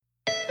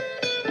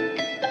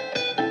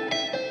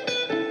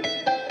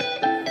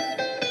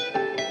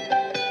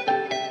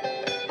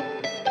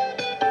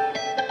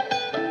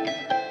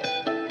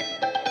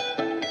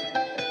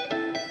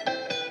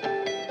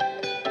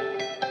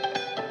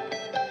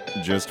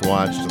just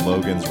watched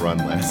Logan's Run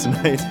last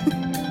night.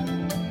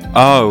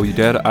 Oh, you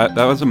did?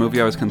 That was a movie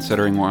I was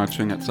considering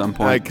watching at some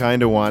point. I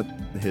kind of want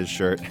his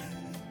shirt.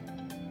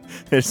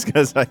 Just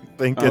because I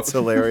think it's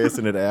hilarious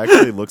and it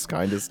actually looks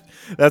kind of...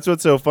 That's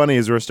what's so funny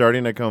is we're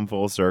starting to come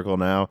full circle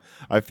now.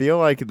 I feel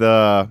like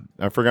I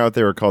forgot what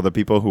they were called, the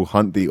people who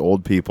hunt the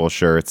old people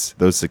shirts,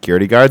 those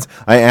security guards.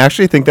 I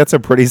actually think that's a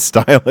pretty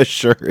stylish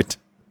shirt.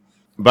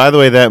 By the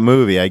way, that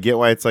movie, I get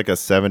why it's like a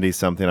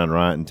 70-something on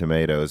Rotten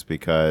Tomatoes,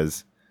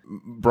 because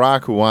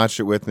Brock, who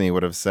watched it with me,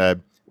 would have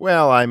said,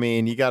 well, I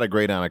mean, you got to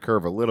grade on a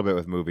curve a little bit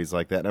with movies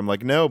like that. And I'm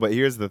like, no, but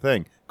here's the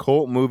thing.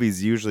 Cult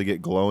movies usually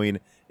get glowing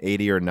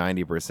 80 or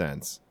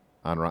 90%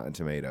 on Rotten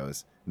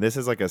Tomatoes. This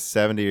is like a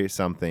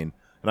 70-something,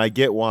 and I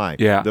get why.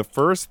 Yeah. The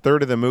first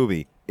third of the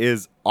movie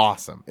is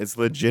awesome. It's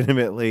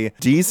legitimately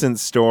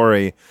decent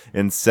story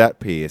and set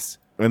piece.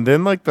 And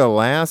then, like, the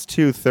last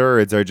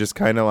 2/3 are just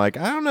kind of like,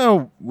 I don't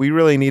know, we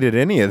really needed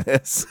any of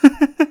this.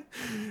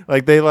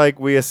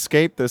 We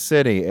escaped the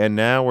city, and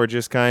now we're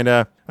just kind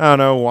of, I don't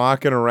know,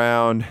 walking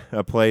around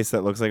a place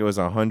that looks like it was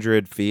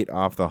 100 feet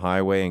off the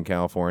highway in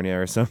California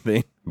or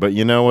something. But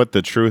you know what?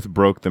 The truth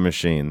broke the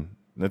machine.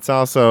 It's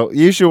also,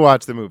 you should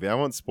watch the movie. I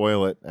won't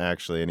spoil it,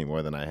 actually, any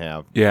more than I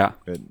have. Yeah.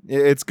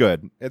 It's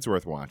good. It's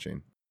worth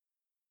watching.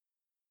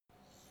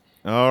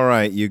 All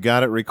right. You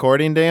got it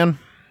recording, Dan?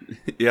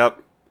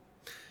 Yep.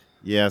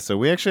 Yeah, so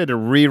we actually had to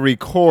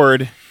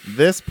re-record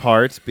this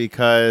part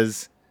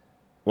because,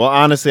 well,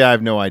 honestly, I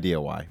have no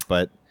idea why.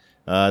 But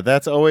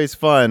that's always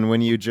fun when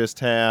you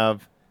just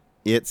have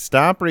it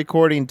stop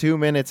recording 2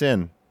 minutes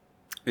in.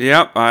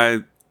 Yep, I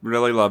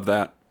really love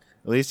that.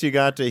 At least you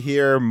got to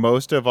hear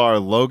most of our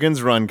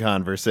Logan's Run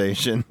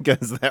conversation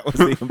because that was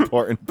the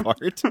important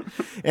part.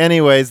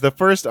 Anyways, the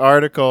first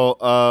article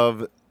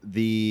of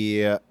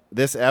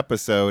this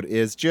episode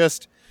is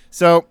just,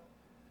 so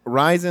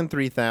Ryzen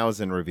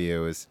 3000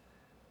 reviews.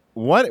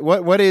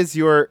 What is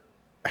your...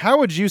 How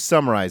would you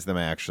summarize them,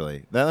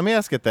 actually? Let me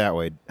ask it that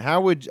way.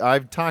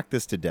 I've talked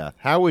this to death.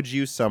 How would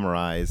you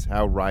summarize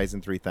how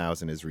Ryzen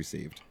 3000 is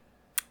received?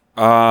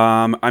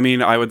 I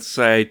mean, I would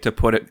say, to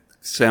put it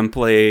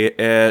simply,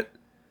 it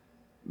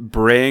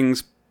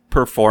brings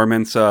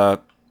performance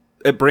of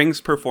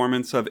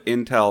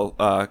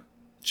Intel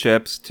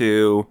chips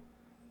to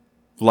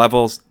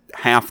levels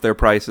half their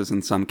prices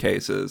in some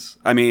cases.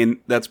 I mean,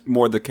 that's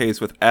more the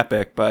case with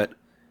EPYC, but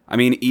I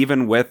mean,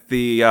 even with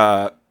the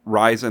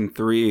Ryzen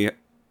 3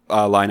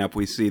 lineup,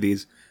 we see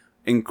these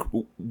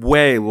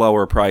way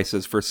lower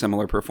prices for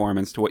similar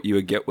performance to what you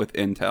would get with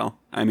Intel.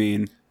 I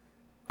mean,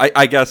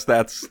 I guess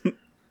that's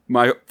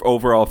my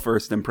overall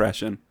first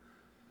impression.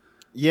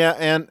 Yeah,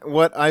 and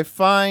what I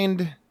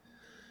find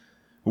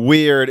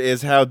weird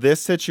is how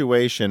this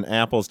situation,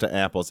 apples to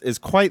apples, is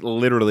quite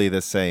literally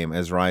the same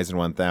as Ryzen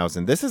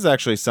 1000. This is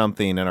actually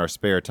something in our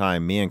spare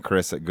time me and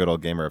Chris at Good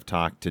Old Gamer have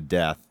talked to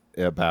death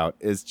about.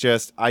 Is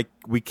just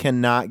we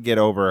cannot get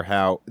over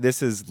how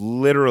this is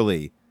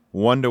literally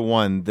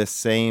 1-to-1 the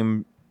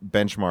same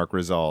benchmark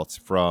results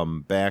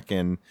from back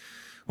in,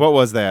 what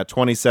was that,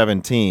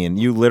 2017.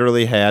 You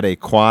literally had a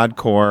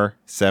quad-core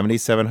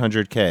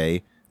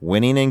 7700K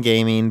winning in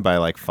gaming by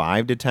like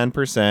 5 to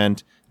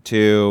 10%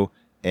 to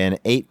an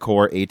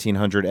 8-core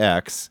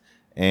 1800X,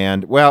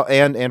 and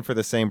for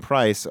the same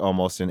price,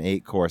 almost an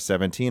 8-core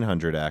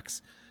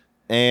 1700X.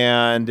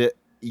 And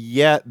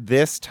yet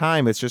this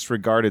time it's just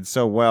regarded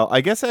so well.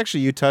 I guess actually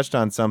you touched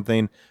on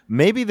something.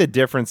 Maybe the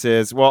difference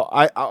is, well,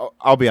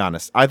 I'll be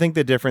honest. I think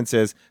the difference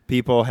is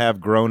people have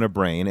grown a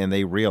brain and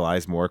they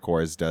realize more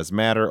cores does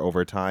matter.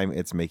 Over time,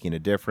 it's making a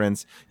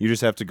difference. You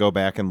just have to go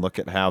back and look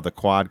at how the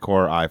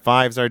quad-core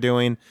i5s are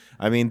doing.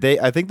 I mean,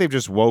 I think they've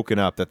just woken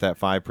up that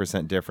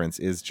 5% difference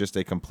is just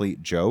a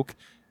complete joke,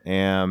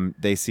 and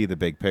they see the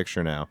big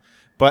picture now.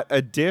 But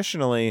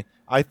additionally,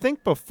 I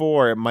think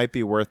before it might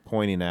be worth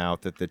pointing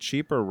out that the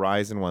cheaper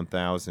Ryzen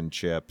 1000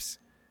 chips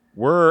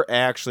were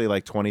actually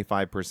like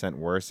 25%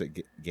 worse at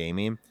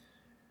gaming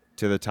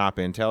to the top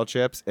Intel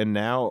chips. And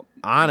now,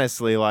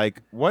 honestly,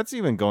 like, what's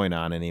even going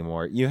on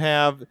anymore? You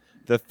have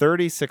the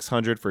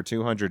 3600 for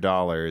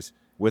 $200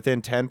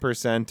 within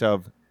 10%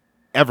 of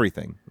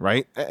everything,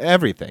 right?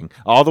 Everything.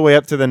 All the way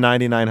up to the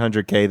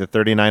 9900K, the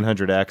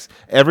 3900X.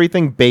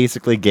 Everything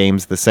basically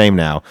games the same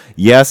now.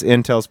 Yes,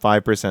 Intel's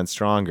 5%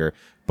 stronger,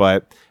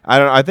 but I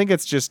don't know. I think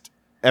it's just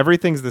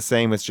everything's the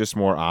same. It's just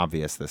more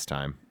obvious this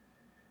time.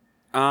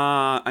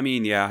 I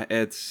mean, yeah,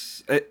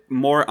 it's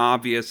more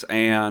obvious,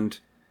 and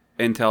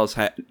Intel's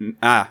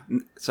AMD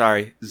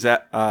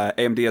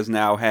has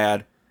now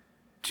had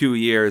 2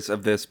 years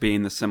of this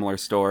being the similar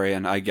story,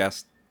 and I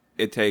guess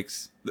it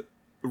takes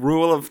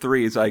rule of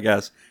threes. I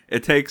guess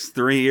it takes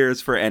 3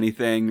 years for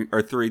anything,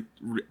 or 3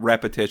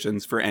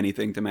 repetitions for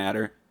anything to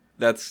matter.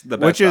 That's the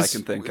best I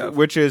can think of.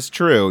 Which is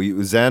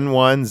true. Zen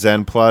 1,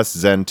 Zen Plus,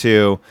 Zen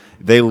 2,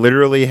 they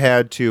literally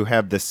had to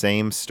have the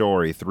same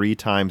story 3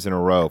 times in a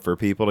row for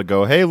people to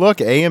go, hey, look,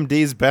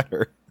 AMD's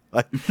better.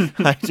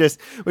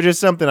 Which is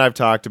something I've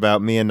talked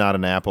about. Me and Not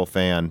an Apple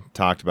Fan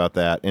talked about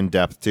that in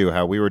depth too.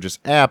 How we were just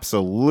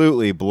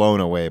absolutely blown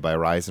away by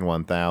Ryzen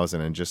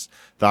 1000 and just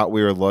thought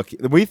we were looking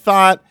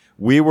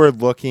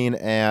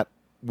at.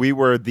 We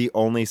were the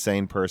only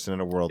sane person in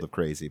a world of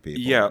crazy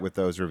people with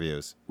those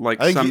reviews. Like,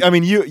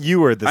 you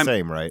were the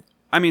same, right?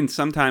 I mean,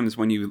 sometimes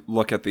when you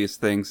look at these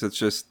things, it's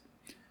just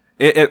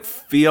it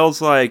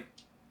feels like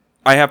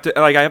I have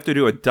to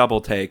do a double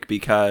take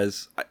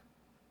because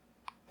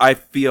I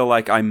feel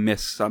like I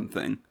missed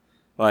something.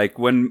 Like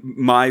when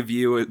my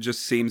view, it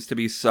just seems to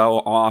be so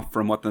off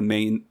from what the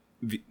main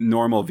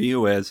normal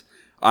view is.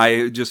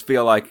 I just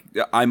feel like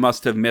I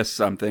must have missed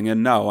something,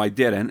 and no, I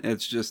didn't.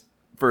 It's just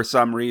for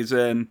some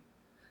reason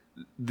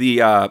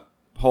the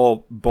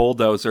whole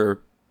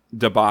bulldozer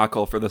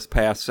debacle for this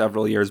past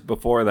several years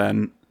before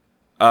then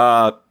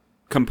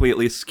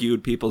completely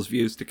skewed people's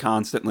views to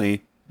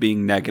constantly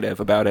being negative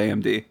about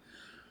AMD.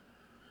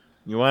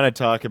 You want to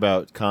talk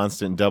about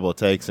constant double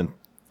takes and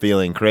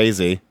feeling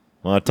crazy?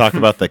 Want to talk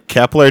about the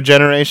Kepler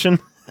generation?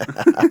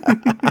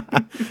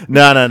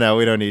 No,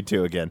 we don't need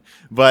to again.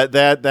 But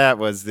that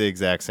was the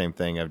exact same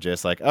thing of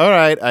just like, all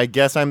right, I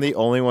guess I'm the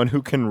only one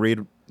who can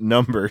read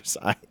numbers.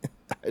 I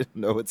don't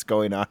know what's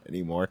going on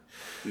anymore.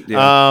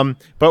 Yeah.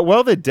 But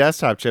while the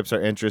desktop chips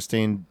are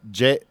interesting,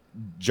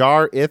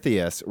 Jar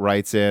Ithias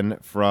writes in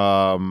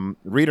from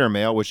Reader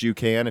Mail, which you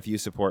can if you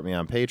support me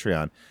on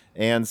Patreon,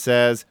 and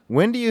says,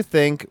 when do you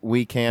think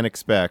we can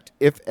expect,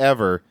 if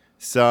ever,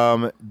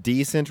 some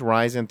decent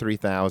Ryzen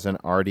 3000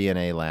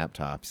 RDNA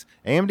laptops?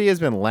 AMD has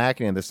been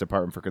lacking in this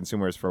department for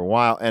consumers for a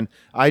while, and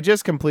I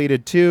just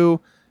completed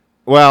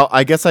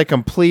I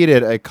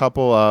completed a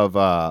couple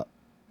of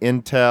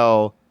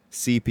Intel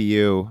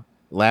CPU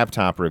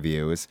laptop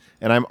reviews,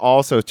 and I'm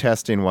also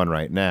testing one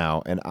right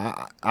now. And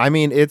I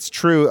mean, it's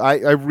true.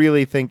 I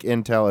really think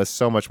Intel is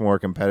so much more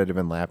competitive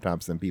in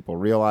laptops than people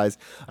realize.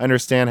 I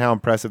understand how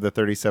impressive the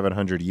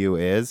 3700U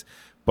is,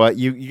 but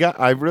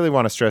I really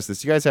want to stress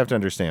this. You guys have to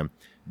understand.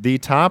 The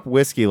top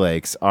Whiskey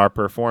Lakes are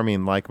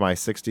performing like my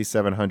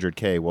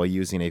 6700K while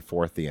using a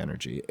fourth the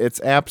energy. It's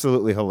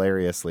absolutely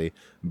hilariously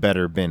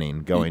better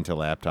binning going to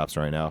laptops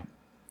right now.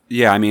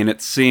 Yeah, I mean,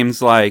 it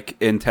seems like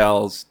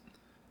Intel's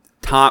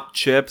top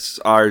chips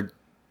are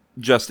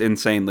just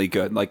insanely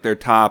good. Like their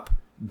top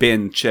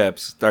bin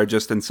chips are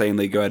just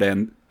insanely good,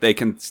 and they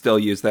can still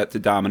use that to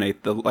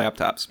dominate the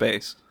laptop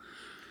space.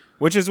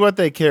 Which is what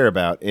they care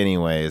about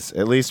anyways,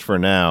 at least for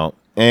now.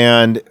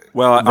 And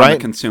on the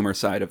consumer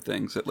side of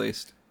things, at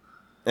least.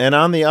 And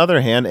on the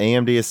other hand,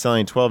 AMD is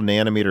selling 12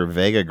 nanometer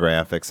Vega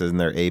graphics in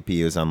their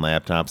APUs on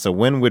laptops. So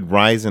when would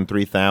Ryzen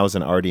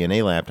 3000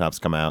 RDNA laptops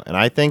come out? And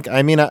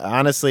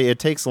honestly, it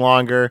takes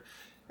longer.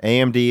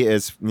 AMD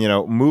is,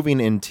 moving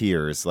in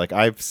tiers. Like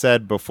I've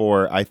said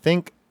before, I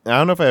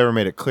don't know if I ever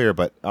made it clear,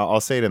 but I'll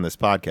say it in this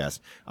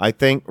podcast. I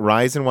think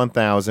Ryzen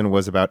 1000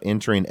 was about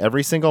entering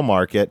every single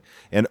market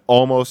and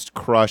almost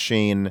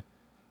crushing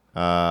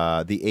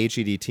the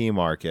HEDT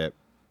market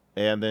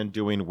and then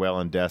doing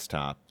well in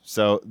desktop.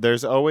 So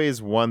there's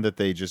always one that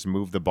they just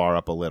move the bar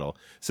up a little.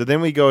 So then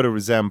we go to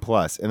Zen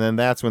Plus, and then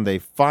that's when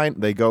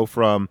they go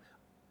from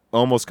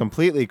almost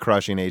completely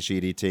crushing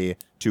HEDT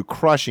to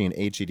crushing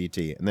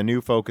HEDT. And the new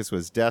focus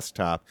was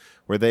desktop,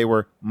 where they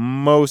were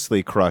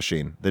mostly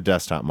crushing the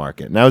desktop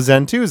market. Now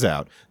Zen 2's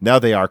out. Now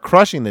they are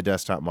crushing the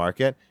desktop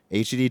market.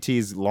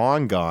 HEDT's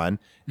long gone,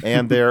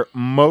 and they're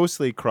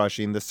mostly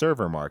crushing the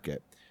server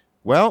market.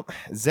 Well,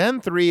 Zen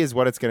 3 is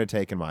what it's going to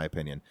take, in my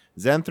opinion.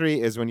 Zen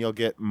 3 is when you'll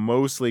get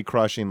mostly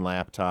crushing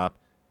laptop,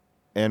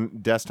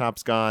 and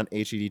desktop's gone,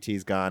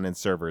 HEDT's gone, and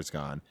server's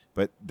gone.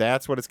 But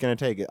that's what it's going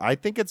to take. I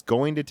think it's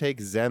going to take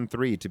Zen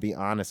 3, to be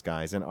honest,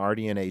 guys, and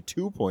RDNA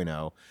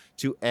 2.0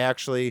 to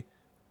actually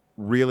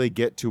really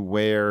get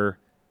to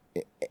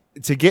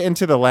get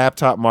into the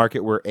laptop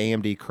market where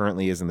AMD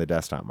currently is in the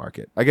desktop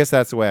market. I guess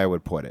that's the way I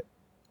would put it.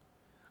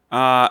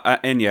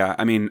 And yeah,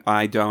 I mean,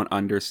 I don't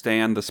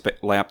understand the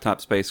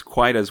laptop space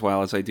quite as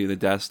well as I do the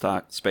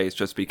desktop space,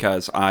 just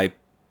because I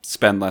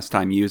spend less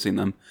time using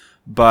them.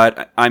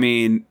 But I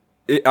mean,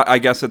 I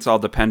guess it's all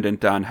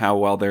dependent on how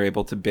well they're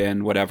able to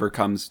bin whatever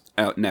comes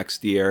out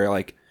next year.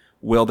 Like,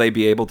 will they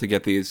be able to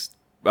get these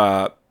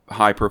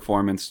high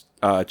performance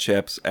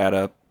chips at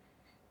a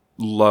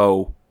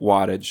low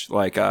wattage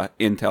like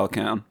Intel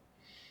can?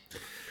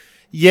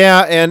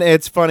 Yeah, and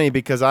it's funny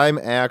because I'm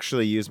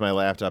actually use my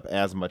laptop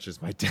as much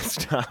as my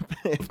desktop,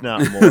 if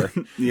not more.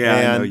 Yeah,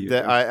 and I know you do.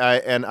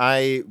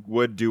 I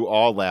would do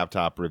all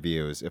laptop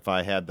reviews if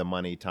I had the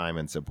money, time,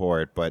 and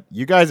support. But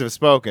you guys have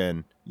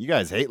spoken. You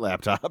guys hate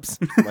laptops.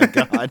 My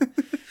God.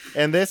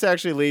 And this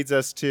actually leads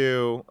us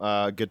to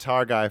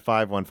Guitar Guy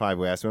 515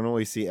 who asked, when will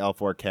we see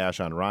L4 cache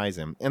on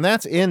Ryzen? And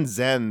that's in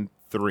Zen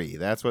 3.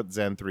 That's what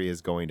Zen 3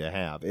 is going to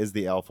have, is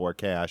the L4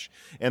 cache.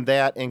 And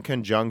that in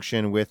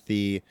conjunction with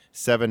the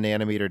 7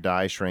 nanometer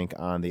die shrink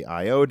on the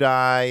IO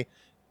die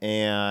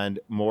and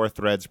more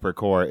threads per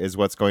core is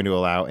what's going to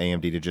allow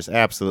AMD to just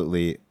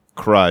absolutely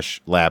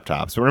crush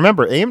laptops. But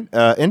remember,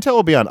 Intel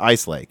will be on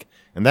Ice Lake.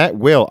 And that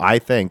will, I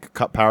think,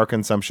 cut power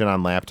consumption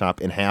on laptop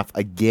in half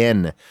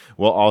again,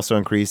 while also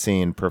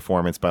increasing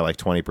performance by like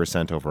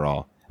 20%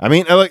 overall. I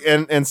mean, look,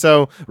 and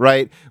so,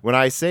 right, when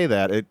I say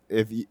that,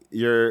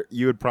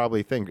 you would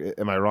probably think,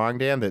 am I wrong,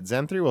 Dan, that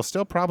Zen 3 will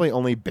still probably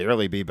only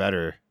barely be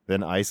better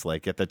than Ice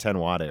Lake at the 10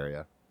 watt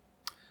area?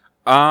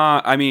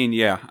 I mean,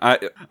 yeah.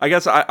 I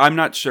guess I'm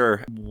not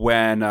sure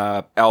when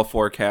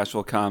L4 cache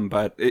will come,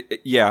 but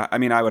yeah, I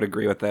mean, I would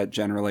agree with that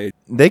generally.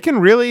 They can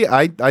really,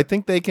 I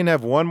think they can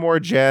have one more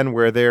gen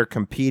where they're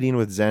competing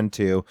with Zen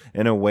 2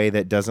 in a way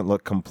that doesn't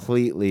look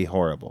completely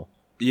horrible.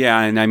 Yeah,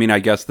 and I mean, I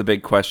guess the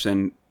big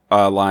question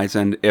lies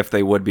in if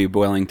they would be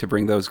willing to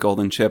bring those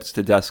golden chips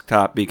to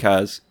desktop,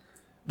 because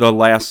the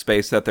last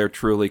space that they're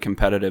truly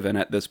competitive in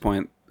at this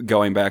point,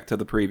 going back to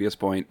the previous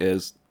point,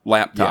 is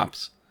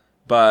laptops. Yeah.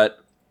 But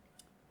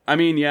I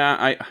mean,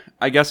 yeah,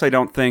 I guess I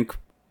don't think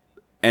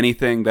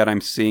anything that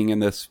I'm seeing in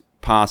this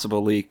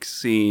possible leak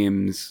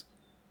seems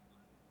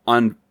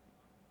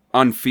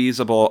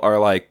unfeasible or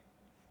like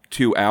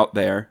too out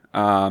there.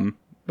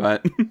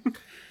 But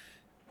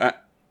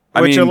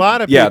a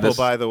lot of people,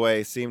 by the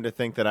way, seem to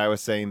think that I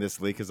was saying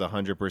this leak is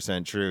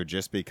 100% true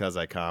just because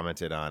I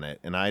commented on it.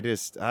 And I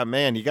just,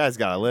 man, you guys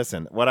got to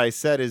listen. What I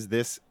said is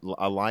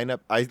a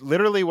lineup.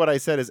 What I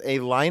said is a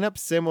lineup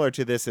similar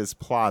to this is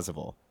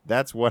plausible.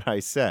 That's what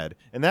I said.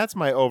 And that's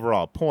my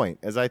overall point,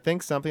 as I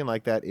think something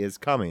like that is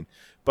coming.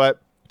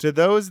 But to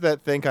those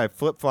that think I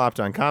flip-flopped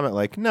on Comet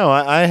Lake, no,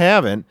 I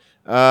haven't.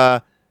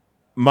 My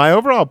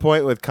overall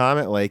point with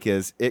Comet Lake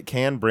is it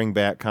can bring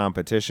back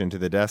competition to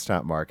the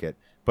desktop market.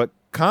 But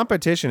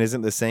competition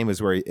isn't the same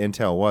as where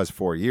Intel was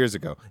 4 years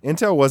ago.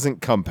 Intel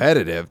wasn't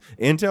competitive.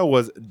 Intel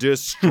was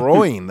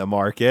destroying the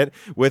market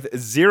with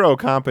zero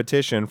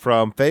competition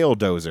from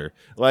Faildozer.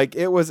 Like,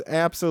 it was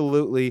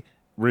absolutely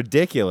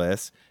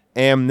ridiculous.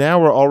 And now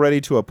we're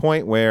already to a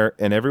point where,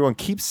 and everyone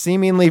keeps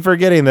seemingly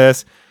forgetting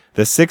this,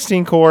 the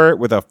 16-core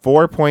with a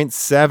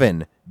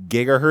 4.7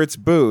 gigahertz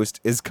boost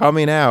is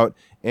coming out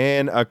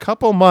in a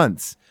couple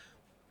months.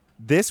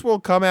 This will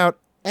come out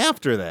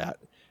after that.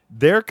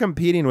 They're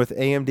competing with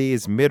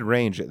AMD's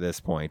mid-range at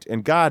this point,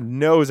 and God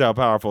knows how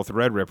powerful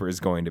Threadripper is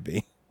going to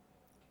be.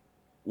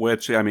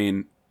 Which, I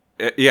mean,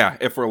 yeah,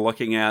 if we're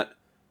looking at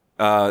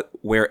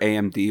where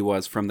AMD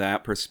was from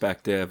that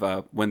perspective,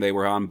 when they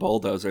were on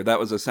Bulldozer, that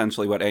was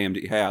essentially what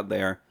AMD had.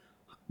 Their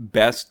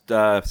best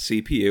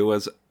CPU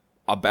was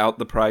about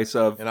the price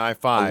of an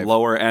i5, a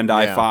lower-end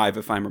i5,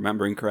 if I'm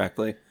remembering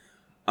correctly.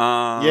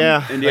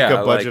 And like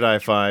a budget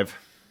i5.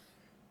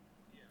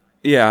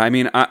 Yeah, I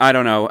mean, I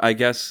don't know. I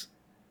guess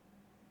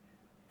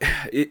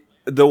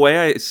the way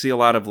I see a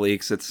lot of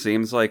leaks, it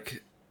seems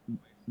like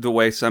the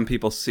way some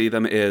people see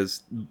them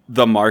is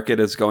the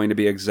market is going to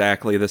be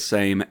exactly the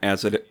same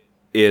as it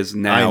is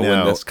now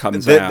when this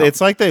comes out.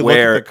 It's like they look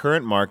at the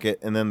current market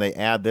and then they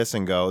add this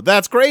and go,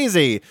 that's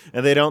crazy.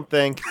 And they don't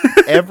think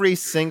every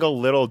single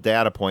little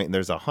data point, and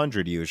there's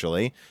 100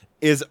 usually,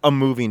 is a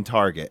moving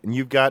target. And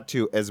you've got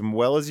to, as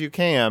well as you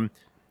can,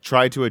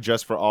 try to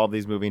adjust for all of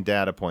these moving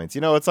data points.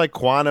 You know, it's like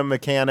quantum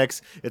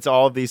mechanics. It's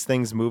all of these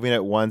things moving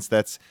at once.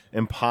 That's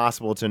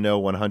impossible to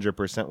know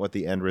 100% what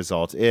the end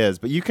result is.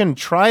 But you can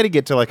try to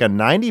get to like a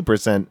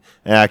 90%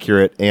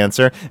 accurate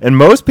answer. And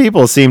most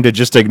people seem to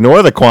just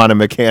ignore the quantum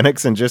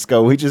mechanics and just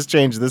go, we just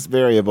changed this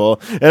variable.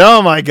 And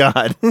oh my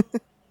God.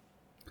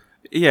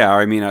 Yeah,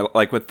 I mean,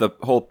 like with the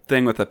whole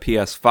thing with the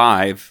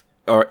PS5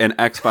 or an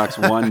Xbox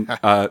One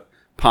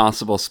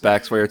possible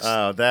specs where it's...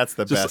 Oh, that's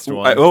the best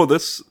one.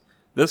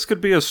 This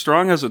could be as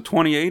strong as a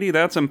 2080?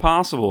 That's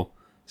impossible.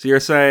 So you're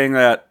saying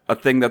that a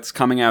thing that's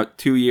coming out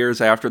 2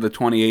 years after the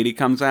 2080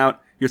 comes out,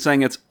 you're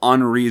saying it's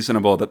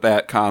unreasonable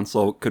that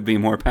console could be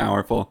more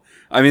powerful.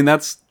 I mean,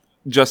 that's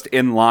just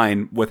in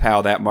line with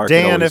how that market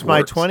always Dan, if works.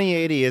 my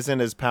 2080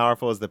 isn't as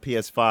powerful as the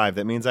PS5,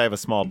 that means I have a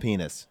small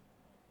penis.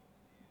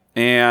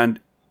 And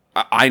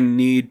I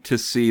need to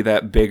see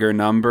that bigger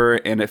number,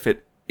 and if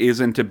it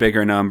isn't a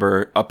bigger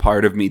number, a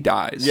part of me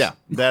dies. Yeah,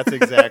 that's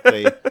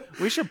exactly.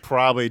 We should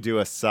probably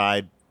do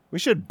we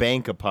should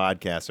bank a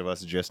podcast of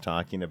us just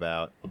talking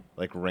about,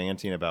 like,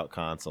 ranting about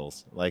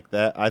consoles like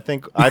that. I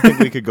think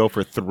we could go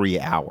for 3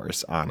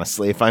 hours,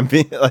 honestly. If I'm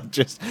being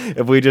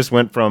if we just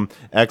went from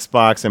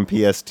Xbox and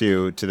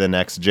PS2 to the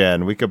next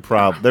gen, we could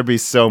there'd be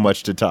so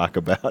much to talk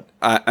about.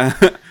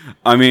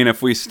 I mean,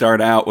 if we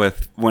start out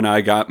with when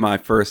I got my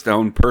first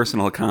own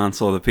personal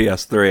console, the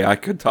PS3, I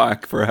could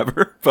talk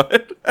forever.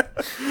 But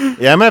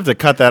yeah, I'm gonna have to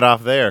cut that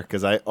off there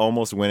because I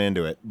almost went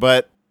into it.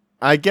 But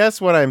I guess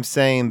what I'm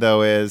saying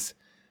though is,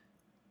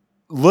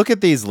 look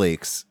at these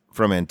leaks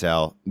from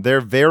Intel.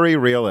 They're very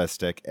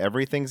realistic.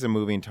 Everything's a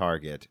moving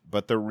target.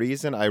 But the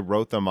reason I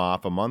wrote them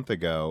off a month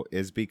ago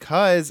is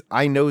because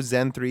I know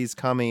Zen 3's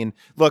coming.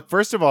 Look,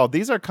 first of all,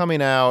 these are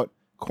coming out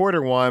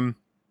Q1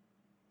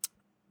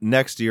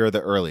 next year,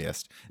 the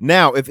earliest.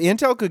 Now, if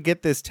Intel could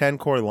get this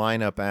 10-core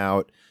lineup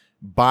out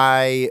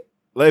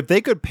if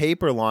they could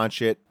paper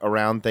launch it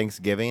around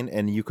Thanksgiving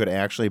and you could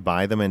actually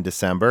buy them in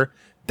December,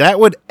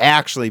 that would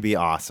actually be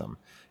awesome.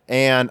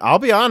 And I'll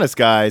be honest,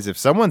 guys, if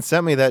someone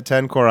sent me that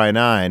 10-core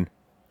i9,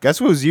 Guess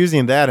who's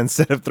using that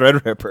instead of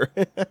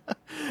Threadripper?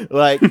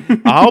 Like,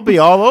 I'll be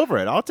all over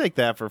it. I'll take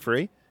that for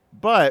free.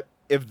 But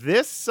if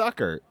this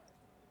sucker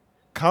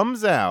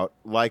comes out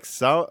like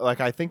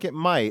I think it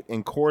might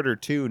in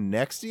Q2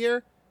 next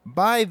year,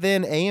 by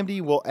then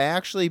AMD will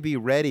actually be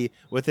ready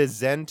with a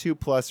Zen 2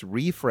 Plus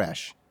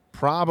refresh,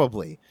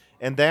 probably.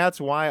 And that's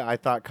why I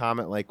thought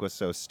Comet Lake was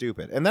so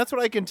stupid. And that's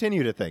what I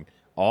continue to think.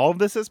 All of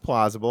this is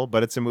plausible,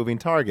 but it's a moving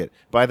target.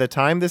 By the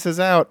time this is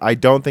out, I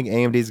don't think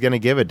AMD is going to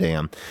give a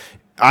damn.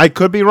 I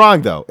could be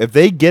wrong, though. If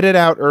they get it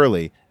out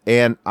early,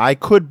 and I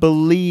could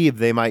believe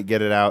they might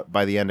get it out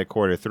by the end of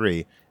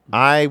Q3,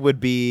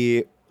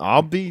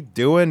 I'll be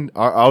doing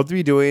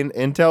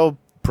Intel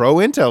Pro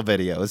Intel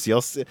videos.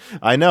 You'll see.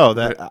 I know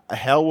that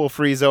hell will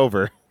freeze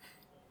over.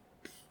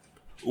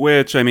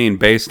 Which, I mean,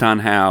 based on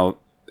how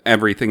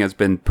everything has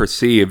been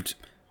perceived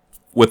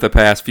with the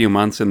past few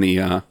months in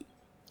the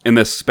in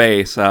this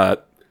space,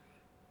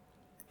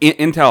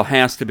 Intel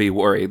has to be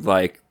worried.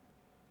 Like,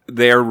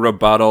 their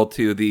rebuttal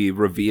to the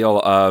reveal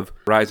of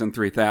Ryzen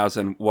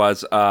 3000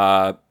 was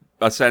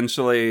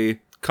essentially,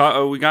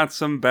 we got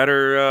some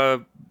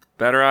better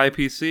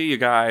IPC, you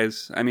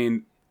guys. I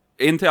mean,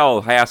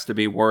 Intel has to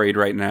be worried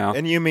right now.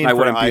 And you mean I for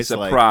wouldn't be Ice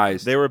Lake.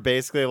 surprised. They were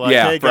basically like,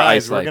 Yeah, hey for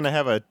guys, Ice we're Lake. going to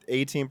have a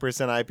 18%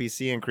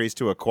 IPC increase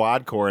to a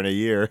quad core in a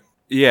year.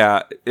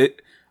 Yeah,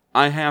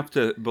 I have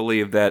to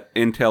believe that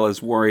Intel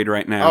is worried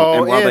right now.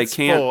 And while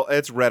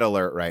it's red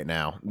alert right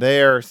now.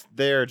 They're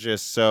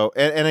just so,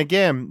 and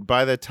again,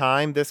 by the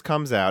time this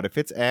comes out, if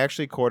it's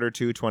actually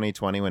Q2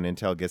 2020 when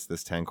Intel gets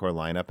this 10-core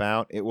lineup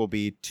out, it will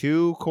be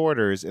 2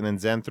 quarters, and then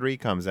Zen 3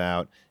 comes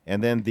out,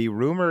 and then the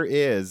rumor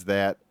is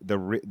that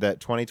that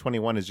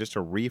 2021 is just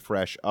a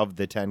refresh of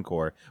the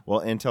 10-core while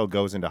Intel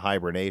goes into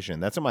hibernation.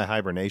 That's what my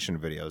hibernation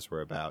videos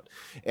were about.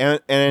 And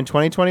in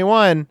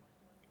 2021,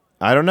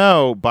 I don't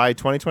know, by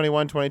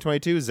 2021,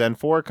 2022, Zen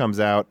 4 comes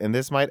out, and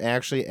this might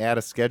actually add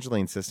a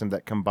scheduling system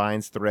that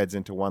combines threads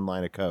into one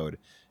line of code.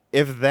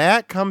 If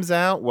that comes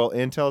out while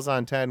Intel's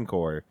on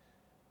 10-core,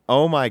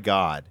 oh my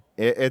God.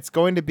 It's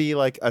going to be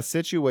like a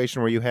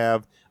situation where you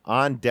have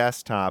on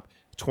desktop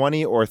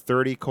 20 or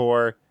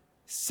 30-core,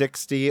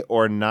 60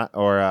 or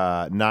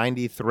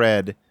 90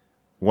 thread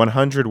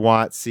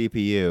 100-watt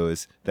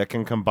CPUs that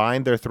can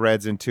combine their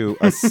threads into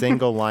a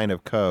single line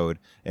of code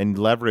and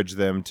leverage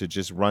them to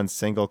just run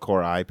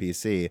single-core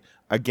IPC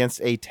against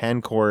a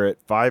 10-core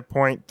at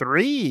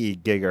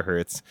 5.3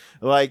 gigahertz.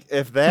 Like,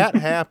 if that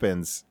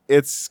happens,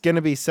 it's going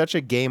to be such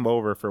a game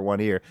over for 1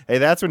 year. Hey,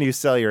 that's when you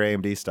sell your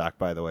AMD stock,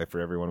 by the way, for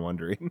everyone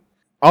wondering.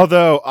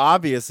 Although,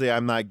 obviously,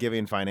 I'm not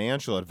giving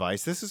financial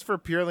advice. This is for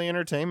purely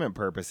entertainment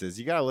purposes.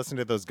 You got to listen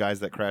to those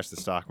guys that crash the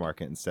stock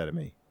market instead of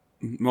me.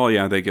 Well,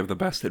 yeah, they give the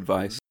best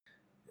advice.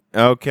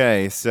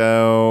 Okay,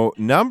 so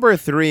number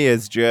 3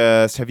 is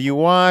just, have you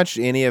watched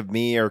any of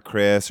me or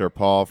Chris or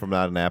Paul from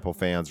Not an Apple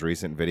Fan's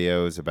recent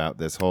videos about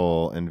this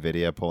whole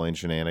NVIDIA pulling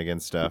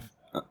shenanigans stuff?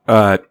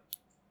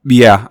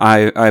 Yeah,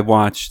 I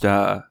watched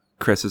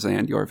Chris's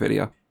and your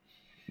video.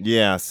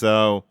 Yeah,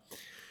 so,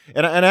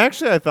 and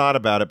actually I thought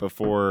about it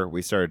before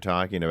we started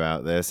talking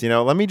about this. You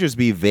know, let me just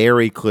be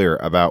very clear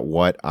about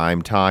what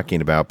I'm talking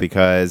about,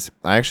 because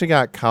I actually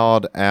got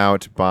called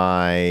out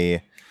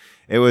by...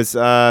 It was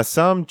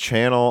some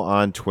channel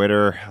on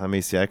Twitter. Let me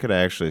see. I could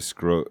actually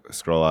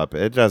scroll up.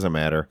 It doesn't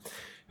matter.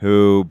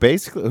 Who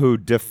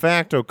de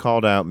facto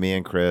called out me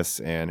and Chris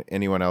and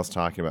anyone else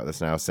talking about this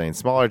now, saying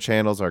smaller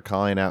channels are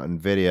calling out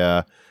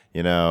NVIDIA,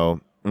 you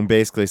know, and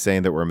basically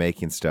saying that we're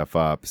making stuff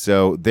up.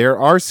 So there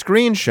are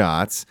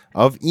screenshots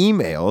of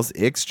emails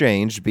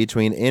exchanged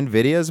between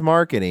NVIDIA's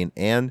marketing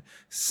and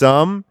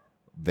some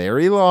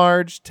very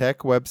large tech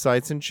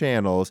websites and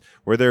channels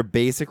where they're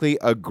basically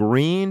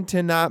agreeing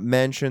to not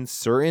mention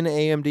certain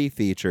AMD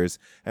features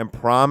and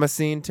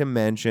promising to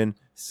mention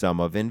some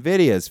of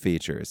NVIDIA's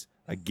features.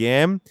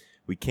 Again,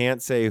 we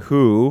can't say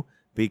who,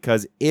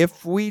 because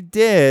if we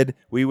did,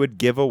 we would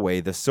give away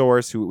the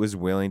source who was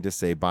willing to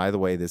say, by the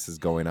way, this is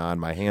going on.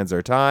 My hands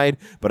are tied,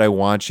 but I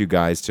want you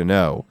guys to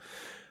know.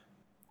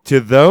 To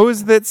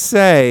those that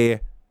say,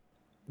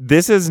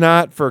 this is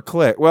not for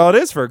click. Well, it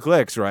is for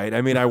clicks, right?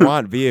 I mean, I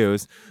want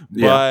views,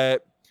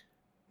 but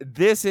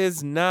this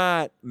is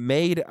not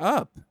made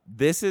up.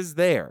 This is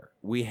there.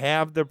 We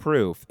have the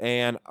proof.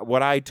 And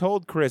what I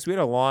told Chris, we had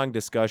a long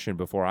discussion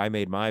before I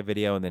made my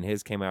video, and then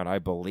his came out, I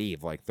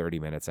believe, like 30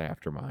 minutes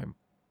after mine.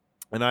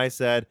 And I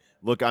said,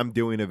 look, I'm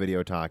doing a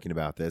video talking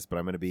about this, but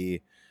I'm going to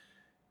be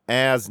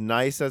as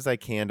nice as I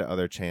can to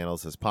other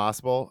channels as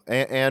possible.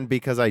 And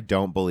because I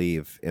don't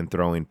believe in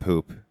throwing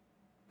poop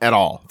at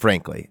all,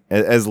 frankly,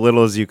 as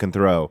little as you can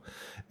throw.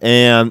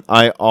 And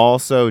I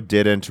also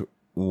didn't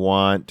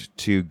want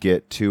to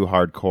get too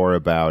hardcore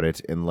about it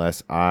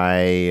unless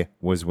I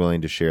was willing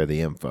to share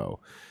the info.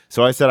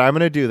 So I said, I'm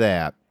going to do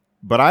that,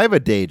 but I have a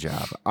day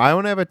job. I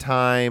don't have a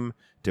time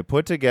to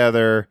put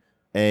together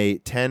a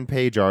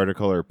 10-page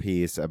article or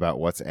piece about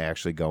what's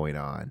actually going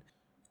on.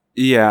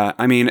 Yeah,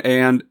 I mean,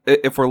 and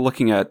if we're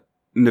looking at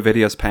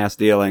NVIDIA's past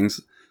dealings,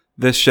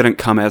 this shouldn't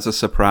come as a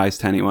surprise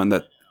to anyone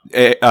that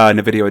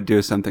NVIDIA would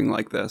do something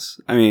like this.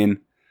 I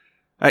mean,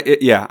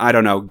 I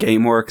don't know.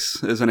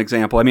 GameWorks is an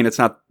example. I mean, it's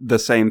not the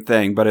same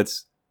thing, but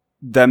it's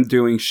them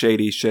doing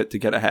shady shit to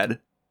get ahead.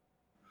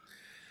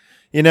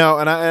 You know,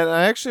 and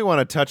I actually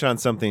want to touch on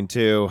something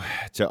too,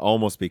 to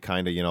almost be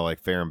kind of, like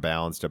fair and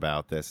balanced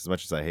about this, as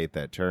much as I hate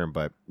that term.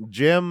 But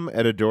Jim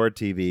at Adore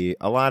TV,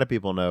 a lot of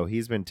people know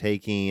he's been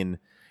taking.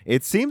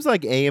 It seems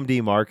like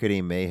AMD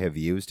marketing may have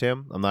used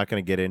him. I'm not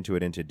going to get into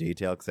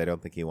detail because I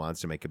don't think he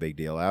wants to make a big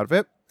deal out of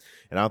it.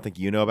 And I don't think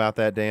you know about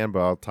that, Dan,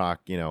 but I'll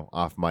talk,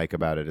 off mic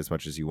about it as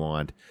much as you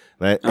want.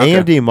 But okay.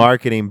 AMD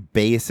marketing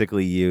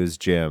basically used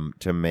Jim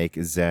to make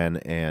Zen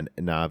and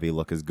Navi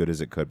look as good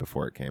as it could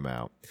before it came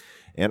out.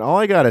 And all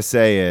I got to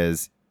say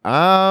is,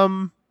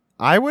 I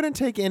wouldn't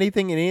take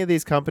anything any of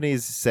these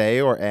companies say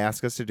or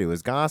ask us to do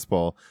as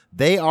gospel.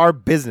 They are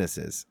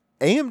businesses.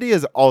 AMD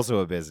is also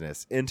a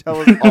business.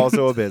 Intel is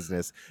also a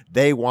business.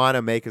 They want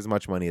to make as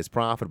much money as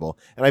profitable.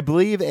 And I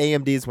believe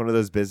AMD is one of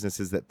those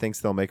businesses that thinks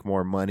they'll make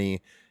more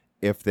money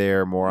if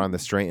they're more on the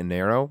straight and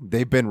narrow.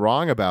 They've been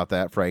wrong about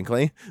that,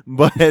 frankly.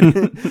 But,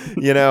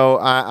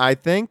 I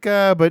think,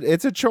 but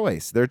it's a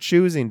choice. They're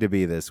choosing to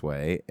be this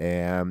way.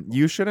 And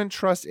you shouldn't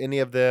trust any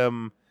of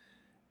them,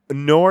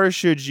 nor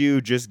should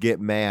you just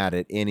get mad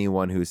at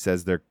anyone who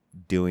says they're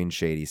doing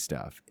shady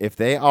stuff. If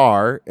they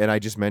are, and I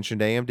just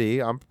mentioned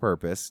AMD on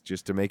purpose,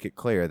 just to make it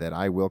clear that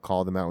I will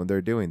call them out when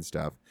they're doing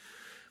stuff.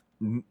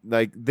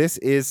 Like, this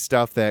is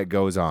stuff that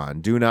goes on.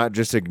 Do not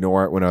just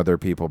ignore it when other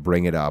people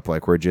bring it up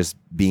like we're just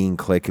being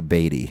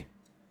clickbaity.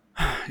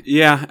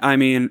 Yeah, I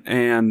mean,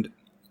 and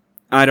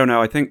I don't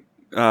know. I think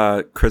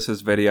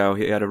Chris's video,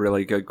 he had a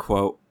really good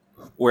quote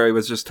where he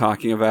was just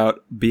talking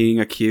about being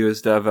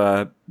accused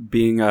of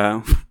being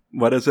a,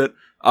 what is it?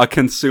 A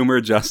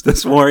consumer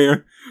justice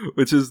warrior,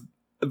 which is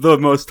the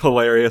most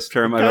hilarious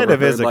term I've ever heard.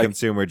 Kind of is a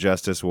consumer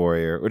justice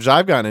warrior, which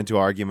I've gotten into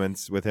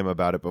arguments with him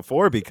about it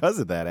before because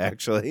of that,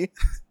 actually.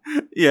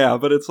 Yeah,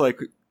 but it's like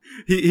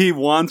he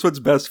wants what's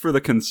best for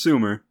the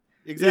consumer.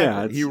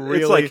 Exactly. Yeah,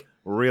 he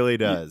really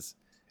does.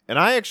 And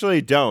I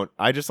actually don't.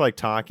 I just like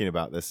talking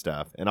about this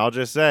stuff. And I'll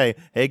just say,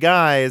 hey,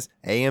 guys,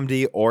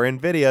 AMD or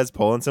NVIDIA is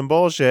pulling some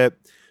bullshit.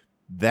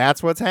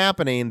 That's what's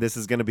happening. This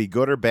is going to be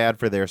good or bad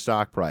for their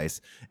stock price.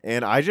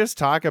 And I just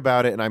talk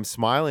about it and I'm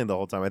smiling the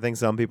whole time. I think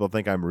some people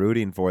think I'm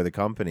rooting for the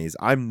companies.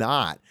 I'm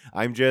not.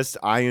 I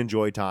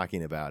enjoy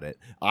talking about it.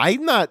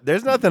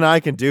 There's nothing I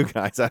can do,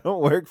 guys. I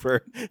don't work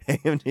for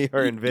AMD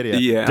or NVIDIA.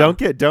 Yeah.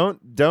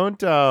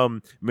 Don't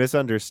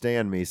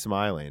misunderstand me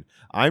smiling.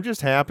 I'm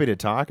just happy to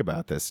talk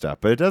about this stuff,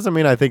 but it doesn't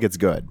mean I think it's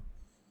good.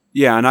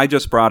 Yeah. And I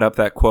just brought up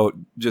that quote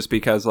just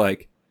because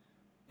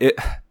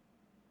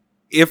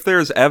if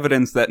there's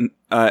evidence that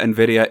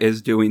NVIDIA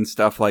is doing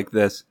stuff like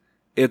this,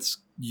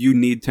 you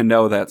need to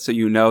know that. So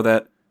you know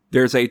that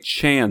there's a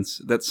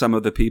chance that some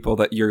of the people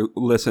that you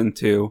listen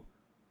to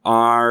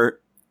are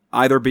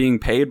either being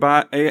paid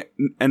by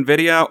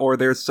NVIDIA or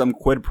there's some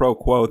quid pro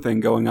quo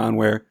thing going on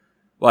where,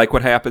 like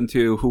what happened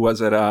to, who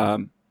was it?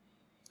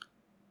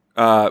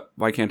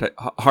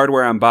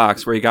 Hardware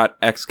Unboxed, where he got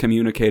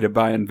excommunicated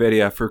by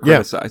NVIDIA for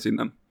criticizing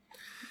them.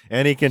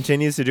 And he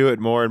continues to do it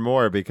more and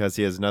more because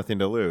he has nothing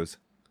to lose.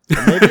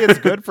 And maybe it's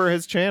good for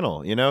his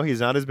channel. He's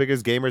not as big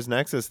as Gamers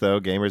Nexus, though.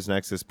 Gamers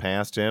Nexus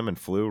passed him and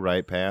flew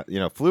right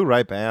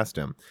past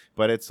him.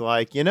 But it's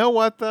like, you know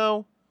what,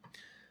 though?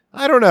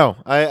 I don't know.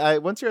 I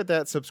once you're at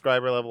that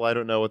subscriber level, I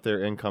don't know what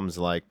their income's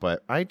like,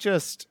 but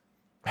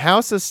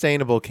how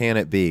sustainable can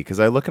it be? Because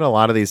I look at a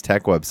lot of these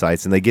tech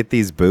websites and they get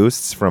these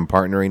boosts from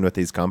partnering with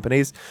these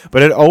companies,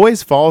 but it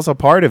always falls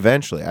apart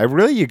eventually.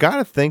 You got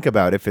to think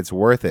about if it's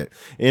worth it.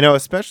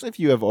 Especially if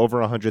you have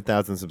over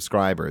 100,000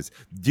 subscribers.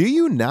 Do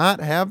you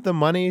not have the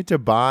money to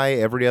buy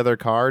every other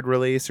card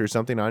release or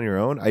something on your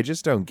own? I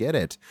just don't get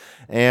it.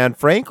 And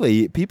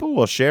frankly, people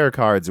will share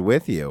cards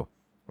with you.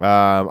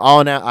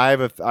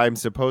 I'm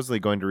supposedly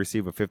going to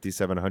receive a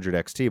 5700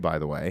 XT, by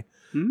the way.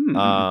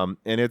 And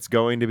it's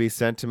going to be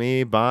sent to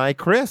me by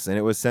Chris, and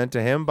it was sent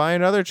to him by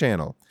another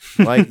channel.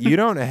 Like, you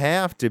don't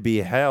have to be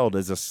held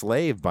as a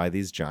slave by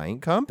these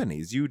giant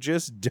companies. You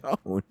just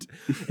don't.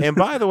 And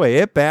by the way,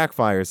 it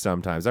backfires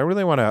sometimes. I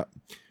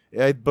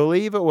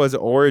believe it was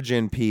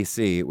Origin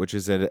PC, which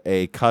is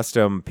a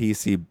custom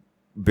PC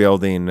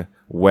building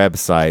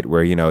website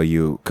where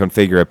you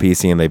configure a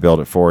PC and they build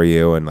it for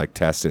you and like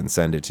test it and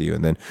send it to you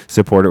and then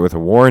support it with a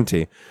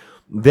warranty.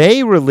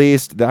 They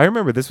released, I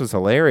remember this was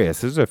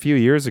hilarious. This was a few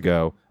years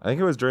ago. I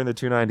think it was during the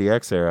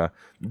 290X era.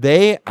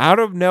 They, out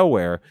of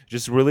nowhere,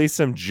 just released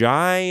some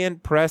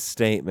giant press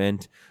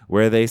statement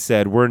where they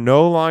said, we're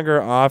no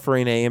longer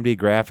offering AMD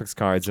graphics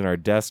cards in our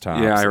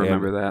desktops. Yeah, I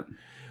remember that.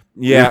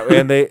 Yeah,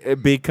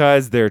 and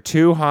because they're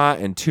too hot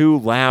and too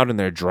loud and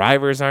their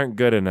drivers aren't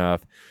good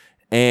enough.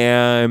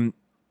 And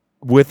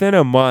within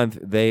a month,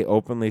 they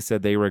openly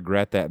said they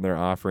regret that and they're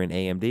offering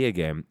AMD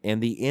again.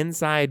 And the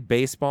inside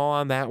baseball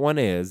on that one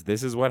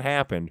this is what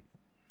happened.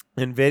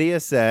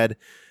 NVIDIA said,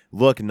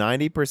 look,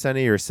 90% of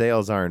your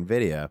sales are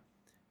NVIDIA.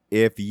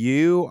 If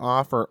you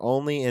offer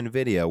only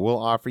NVIDIA,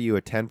 we'll offer you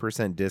a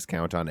 10%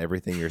 discount on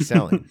everything you're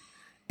selling.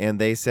 And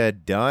they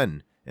said,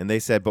 done. And they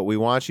said, but we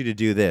want you to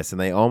do this. And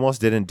they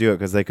almost didn't do it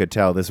because they could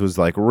tell this was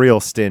like real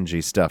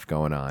stingy stuff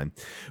going on.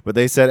 But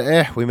they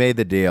said, we made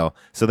the deal.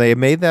 So they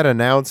made that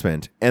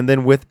announcement. And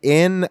then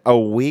within a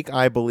week,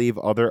 I believe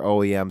other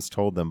OEMs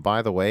told them,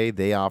 by the way,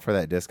 they offer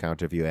that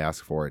discount if you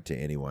ask for it to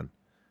anyone.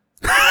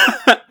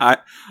 I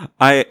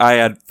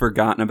had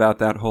forgotten about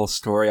that whole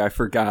story. I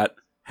forgot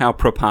how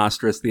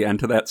preposterous the end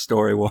to that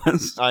story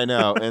was. I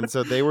know. And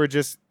so they were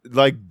just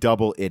like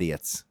double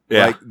idiots.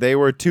 Yeah. Like they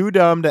were too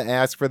dumb to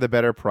ask for the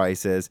better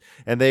prices,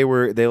 and they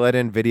let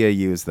Nvidia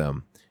use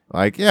them.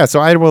 Like, yeah, so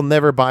I will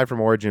never buy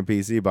from Origin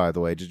PC, by the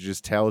way. It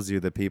just tells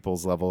you the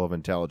people's level of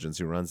intelligence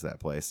who runs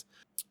that place.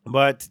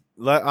 But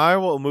I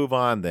will move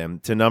on then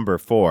to number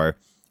 4.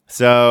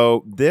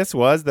 So this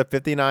was the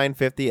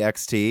 5950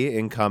 XT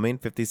incoming,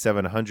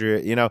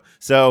 5700,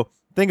 So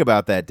think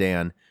about that,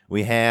 Dan.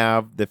 We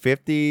have the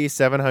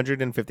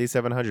 5700 and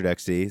 5700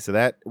 XT. So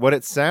that what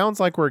it sounds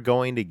like we're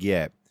going to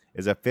get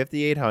is a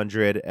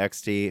 5800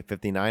 XT,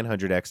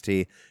 5900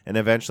 XT, and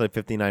eventually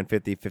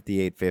 5950,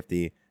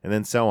 5850, and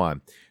then so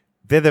on.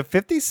 The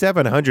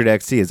 5700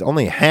 XT is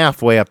only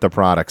halfway up the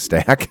product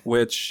stack.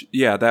 Which,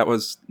 yeah, that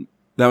was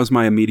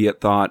my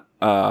immediate thought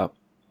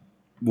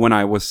when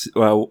I was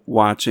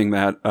watching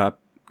that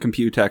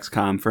Computex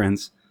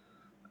conference.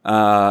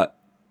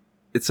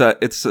 It's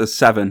a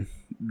 7.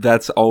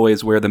 That's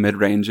always where the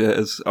mid-range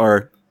is,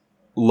 or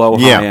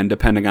low-high end,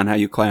 depending on how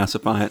you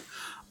classify it.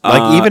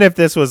 Like, even if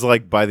this was,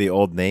 like, by the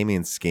old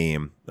naming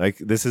scheme, like,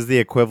 this is the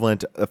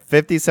equivalent of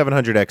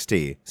 5700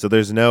 XT, so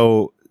there's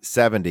no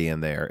 70 in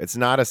there. It's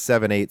not a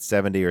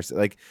 7870 or,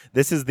 like,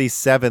 this is the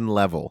 7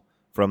 level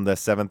from the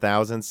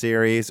 7000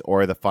 series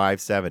or the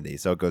 570.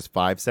 So it goes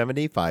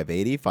 570,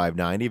 580,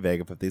 590,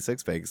 Vega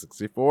 56, Vega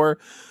 64,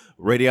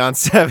 Radeon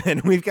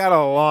 7. We've got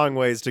a long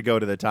ways to go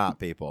to the top,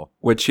 people.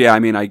 Which, yeah, I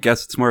mean, I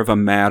guess it's more of a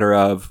matter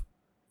of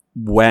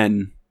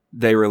when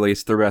they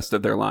release the rest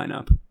of their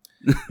lineup.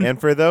 And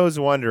for those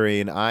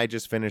wondering, I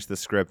just finished the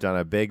script on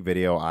a big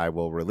video I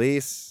will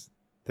release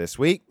this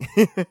week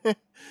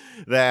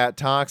that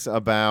talks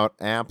about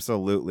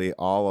absolutely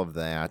all of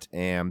that.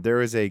 And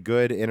there is a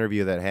good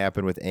interview that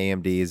happened with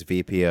AMD's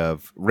VP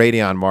of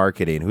Radeon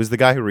Marketing, who's the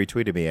guy who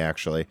retweeted me,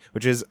 actually,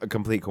 which is a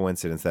complete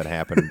coincidence that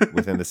happened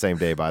within the same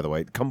day, by the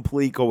way.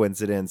 Complete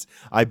coincidence.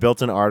 I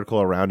built an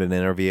article around an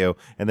interview,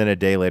 and then a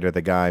day later,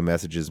 the guy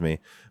messages me.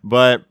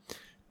 But,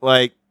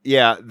 like,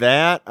 yeah,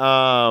 that...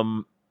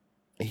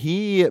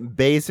 he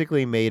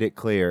basically made it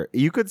clear.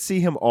 You could see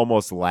him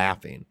almost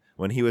laughing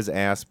when he was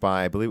asked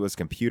by, I believe it was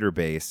Computer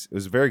Base. It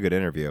was a very good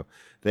interview.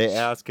 They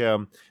asked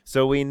him,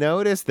 so we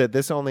noticed that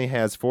this only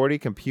has 40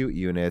 compute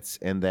units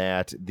and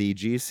that the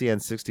GCN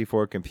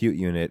 64 compute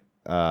unit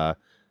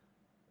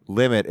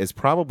limit is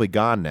probably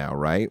gone now,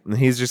 right? And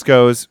he just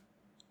goes,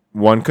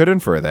 one could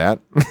infer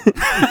that.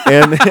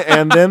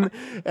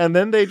 and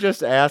then they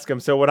just ask him.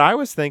 So what I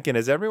was thinking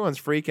is everyone's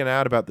freaking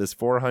out about this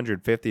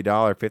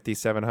 $450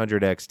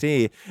 5700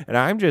 XT, and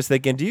I'm just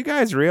thinking, do you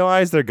guys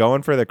realize they're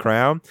going for the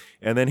crown?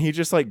 And then he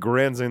just like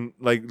grins and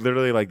like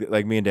literally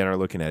like me and Dan are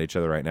looking at each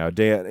other right now.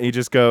 Dan, he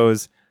just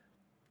goes,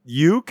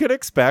 "You could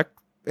expect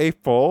a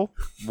full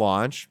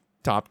launch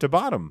top to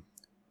bottom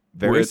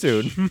very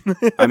soon."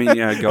 I mean,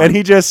 yeah. And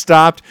he just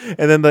stopped,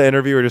 and then the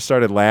interviewer just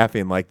started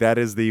laughing. Like, that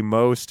is the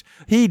most...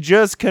 He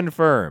just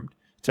confirmed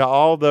to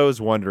all those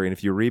wondering,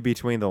 if you read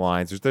between the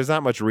lines, there's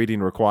not much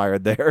reading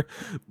required there,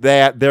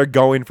 that they're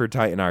going for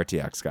Titan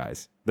RTX,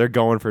 guys. They're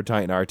going for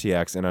Titan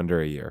RTX in under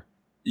a year.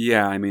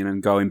 Yeah, I mean,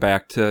 and going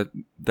back to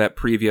that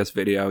previous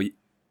video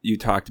you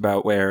talked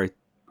about where,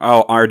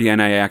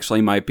 RDNA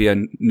actually might be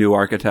a new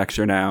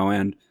architecture now,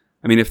 and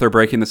I mean, if they're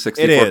breaking the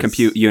 64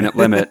 compute unit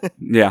limit,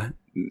 yeah.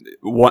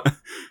 What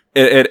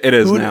it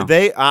is now.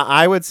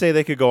 I would say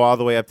they could go all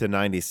the way up to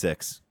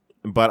 96,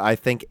 but I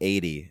think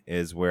 80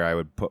 is where I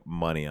would put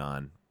money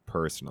on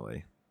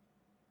personally.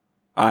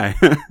 I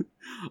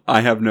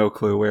have no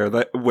clue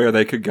where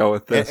they could go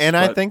with this. And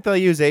I think they'll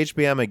use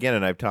HBM again,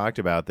 and I've talked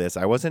about this.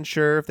 I wasn't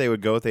sure if they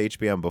would go with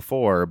HBM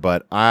before,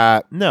 but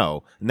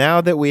no. Now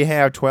that we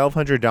have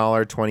 $1,200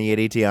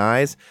 2080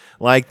 Ti's,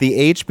 like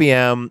the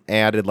HBM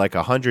added like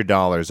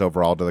 $100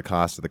 overall to the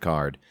cost of the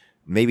card.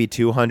 Maybe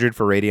 $200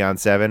 for Radeon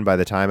 7 by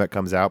the time it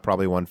comes out,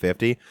 probably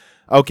 $150.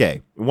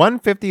 Okay,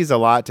 $150 is a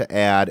lot to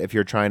add if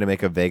you're trying to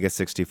make a Vega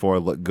 64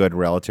 look good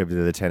relative to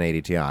the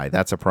 1080 Ti.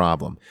 That's a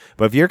problem.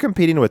 But if you're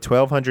competing with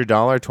 $1,200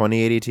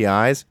 2080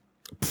 Ti's,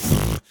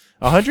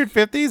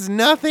 $150 is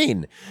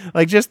nothing.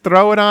 Like, just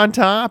throw it on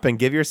top and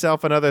give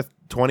yourself another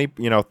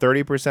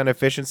 30%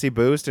 efficiency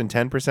boost and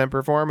 10%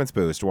 performance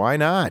boost. Why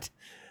not?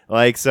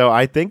 Like, so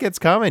I think it's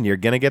coming. You're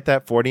going to get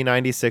that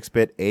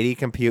 4096-bit, 80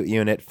 compute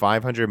unit,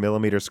 500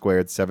 millimeter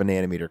squared, 7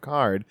 nanometer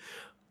card.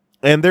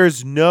 And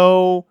there's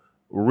no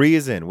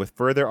Reason with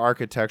further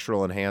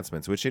architectural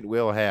enhancements, which it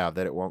will have,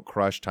 that it won't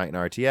crush Titan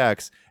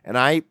RTX.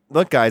 And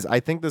look, guys, I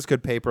think this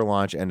could paper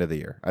launch end of the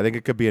year. I think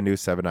it could be a new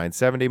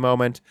 7970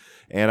 moment.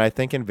 And I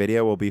think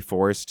NVIDIA will be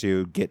forced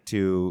to get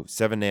to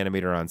 7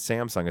 nanometer on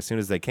Samsung as soon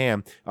as they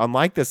can.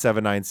 Unlike the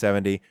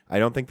 7970, I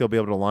don't think they'll be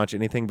able to launch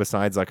anything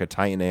besides like a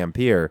Titan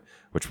Ampere,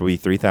 which will be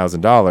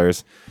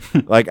 $3,000.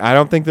 Like, I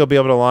don't think they'll be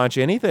able to launch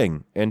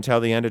anything until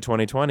the end of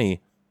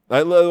 2020.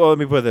 Let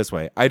me put it this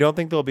way. I don't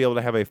think they'll be able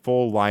to have a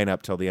full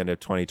lineup till the end of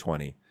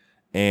 2020.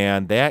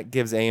 And that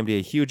gives AMD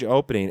a huge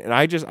opening. And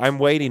I'm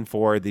waiting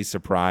for these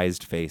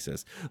surprised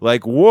faces.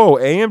 Like, whoa,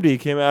 AMD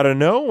came out of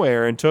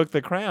nowhere and took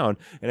the crown.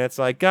 And it's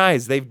like,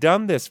 guys, they've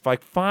done this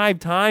like 5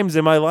 times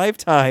in my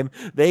lifetime.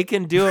 They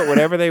can do it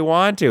whenever they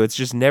want to. It's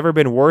just never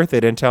been worth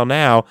it until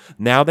now.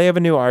 Now they have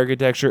a new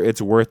architecture. It's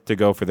worth to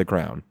go for the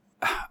crown.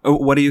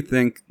 What do you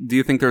think? Do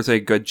you think there's a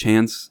good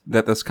chance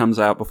that this comes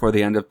out before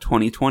the end of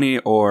 2020,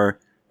 or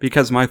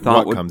because my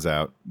thought comes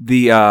out?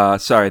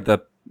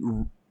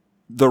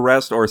 The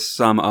rest or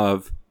some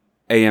of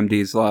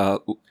AMD's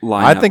lineup.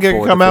 I think it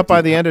could come out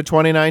by the end of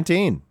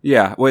 2019.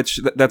 Yeah, which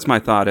that's my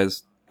thought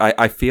is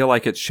I feel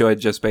like it should,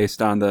 just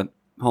based on the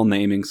whole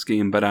naming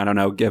scheme, but I don't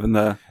know, given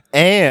the...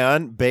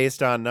 And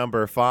based on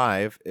number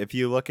 5, if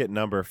you look at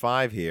number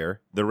 5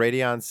 here, the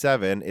Radeon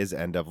 7 is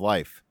end of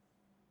life,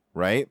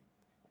 right?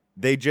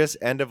 They just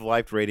end of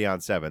life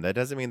Radeon 7. That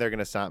doesn't mean they're going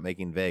to stop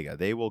making Vega.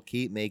 They will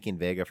keep making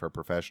Vega for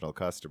professional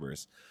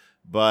customers.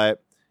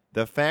 But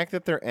the fact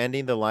that they're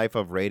ending the life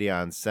of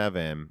Radeon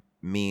 7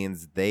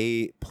 means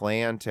they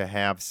plan to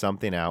have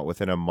something out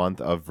within a month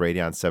of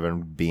Radeon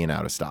 7 being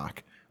out of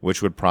stock,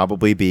 which would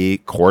probably be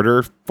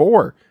quarter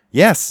 4.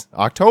 Yes,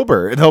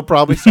 October. They'll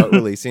probably start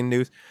releasing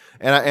news.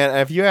 And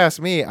if you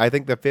ask me, I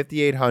think the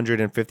 5800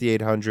 and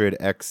 5800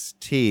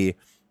 XT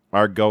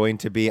are going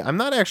to be, I'm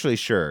not actually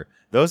sure.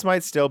 Those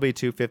might still be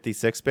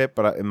 256-bit,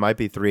 but it might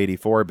be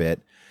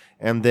 384-bit.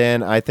 And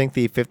then I think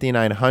the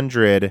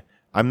 5900,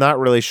 I'm not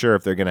really sure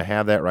if they're going to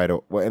have that right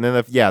away. And then,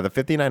 the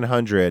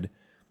 5900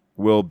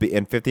 will be,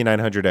 and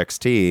 5900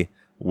 XT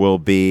will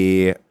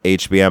be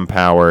HBM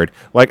powered.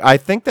 Like, I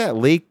think that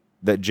leak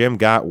that Jim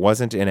got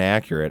wasn't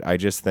inaccurate. I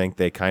just think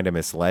they kind of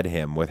misled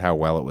him with how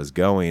well it was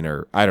going,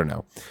 or I don't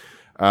know.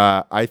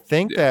 I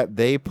think that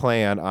they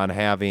plan on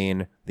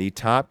having the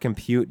top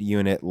compute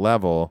unit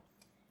level.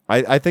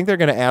 I think they're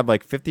going to add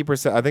like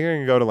 50%. I think they're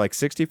going to go to like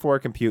 64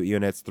 compute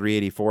units,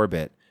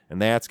 384-bit.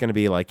 And that's going to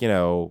be like,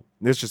 this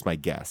is just my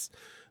guess,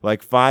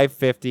 like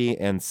 550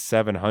 and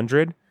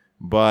 700.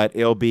 But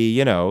it'll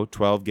be,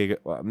 12 gig,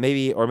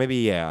 maybe, or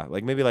maybe,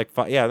 like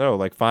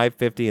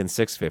 550 and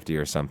 650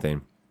 or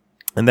something.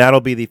 And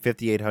that'll be the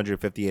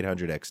 5800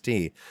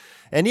 XT.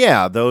 And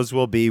yeah, those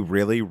will be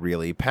really,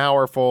 really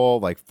powerful,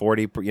 like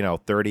 30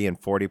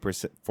 and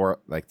 40%,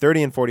 like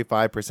 30 and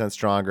 45%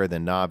 stronger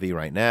than Navi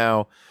right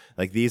now.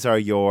 Like, these are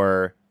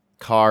your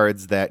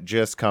cards that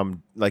just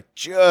come like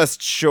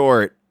just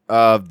short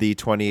of the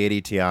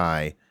 2080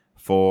 Ti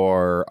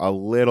for a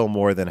little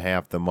more than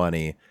half the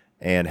money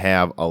and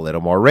have a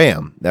little more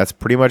RAM. That's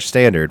pretty much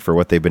standard for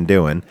what they've been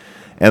doing.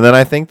 And then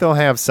I think they'll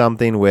have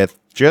something with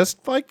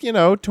just like,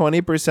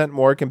 20%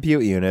 more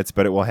compute units,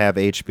 but it will have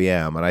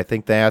HBM. And I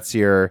think that's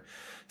your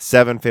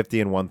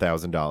 $750 and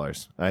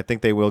 $1,000. I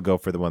think they will go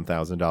for the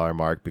 $1,000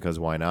 mark, because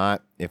why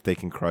not, if they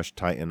can crush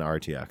Titan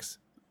RTX.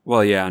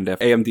 Well, yeah, and if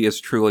AMD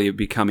is truly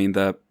becoming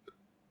the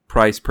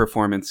price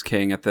performance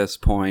king at this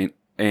point,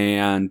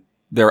 and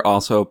they're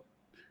also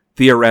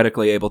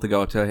theoretically able to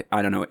go to,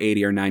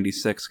 80 or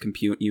 96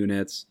 compute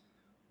units,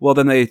 well,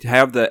 then they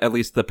have at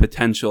least the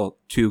potential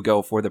to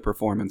go for the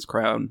performance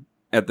crown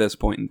at this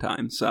point in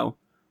time. So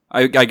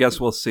I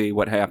guess we'll see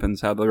what happens,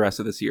 how the rest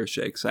of this year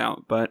shakes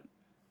out. But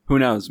who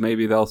knows?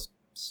 Maybe they'll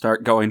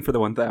start going for the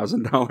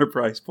 $1,000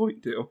 price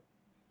point too.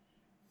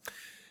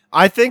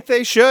 I think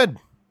they should.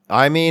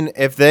 I mean,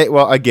 if they,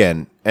 well,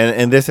 again,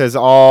 and this is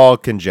all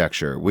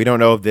conjecture. We don't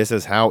know if this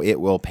is how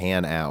it will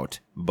pan out.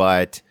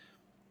 But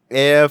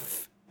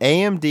if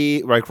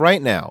AMD, like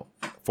right now,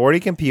 40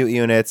 compute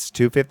units,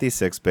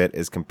 256-bit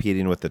is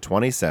competing with the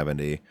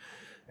 2070.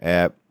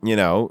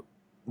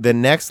 The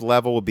next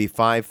level would be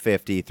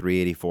 550,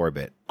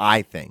 384-bit,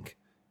 I think.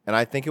 And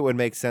I think it would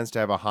make sense to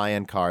have a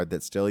high-end card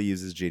that still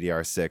uses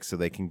GDR6 so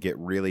they can get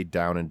really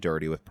down and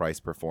dirty with price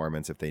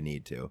performance if they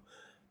need to.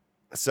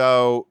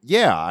 So,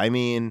 yeah, I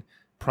mean,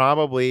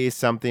 probably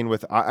something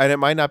with, and it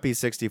might not be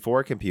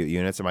 64 compute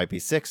units, it might be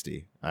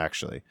 60,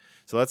 actually.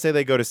 So let's say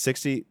they go to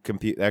 60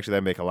 compute, actually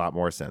that'd make a lot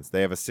more sense.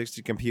 They have a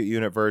 60 compute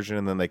unit version,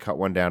 and then they cut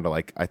one down to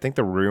like, I think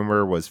the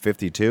rumor was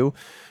 52,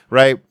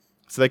 right?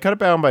 So they cut it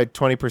down by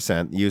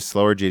 20%, use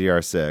slower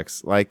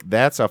GDR6. Like,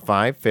 that's a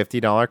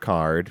 $550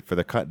 card for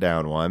the cut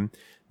down one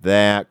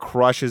that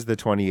crushes the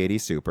 2080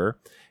 Super.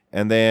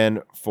 And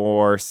then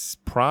for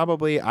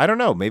probably, I don't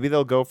know, maybe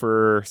they'll go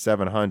for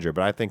 700,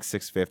 but I think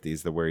 650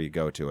 is where you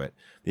go to it.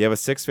 You have a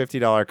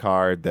 $650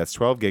 card that's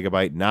 12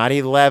 gigabyte, not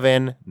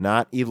 11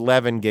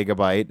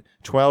 gigabyte,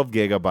 12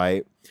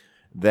 gigabyte,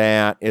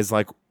 that is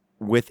like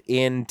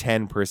within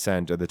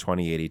 10% of the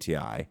 2080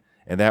 Ti.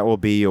 and that will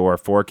be your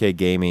 4K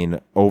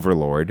gaming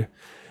overlord.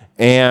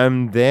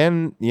 And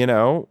then,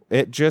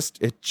 it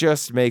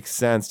just makes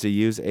sense to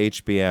use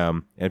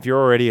HBM. And if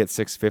you're already at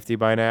 650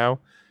 by now,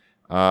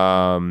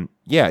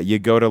 you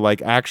go to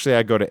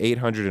I go to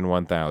 800 and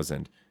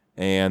 1000.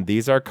 And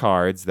these are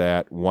cards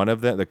that one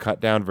of the cut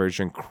down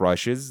version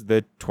crushes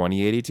the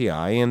 2080 Ti,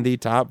 and the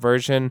top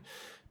version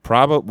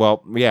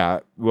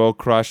will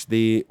crush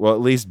at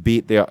least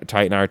beat the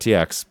Titan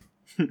RTX.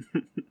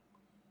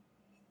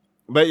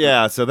 But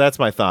yeah, so that's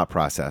my thought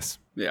process.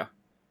 Yeah.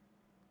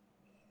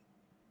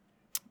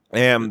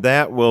 And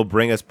that will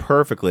bring us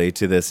perfectly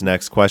to this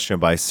next question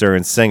by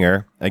Cern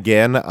Singer.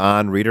 Again,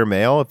 on Reader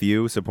Mail, if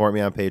you support me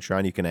on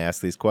Patreon, you can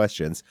ask these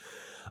questions.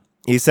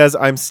 He says,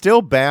 I'm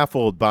still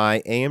baffled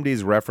by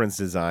AMD's reference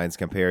designs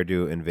compared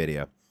to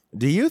NVIDIA.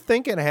 Do you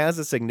think it has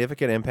a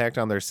significant impact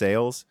on their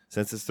sales,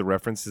 since it's the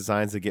reference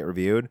designs that get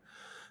reviewed?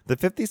 The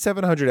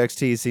 5700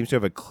 XT seems to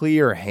have a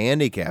clear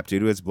handicap due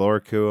to its blower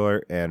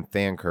cooler and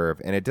fan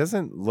curve, and it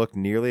doesn't look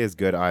nearly as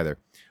good either.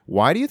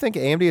 Why do you think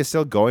AMD is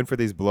still going for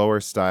these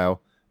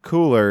blower-style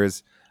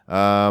coolers?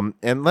 And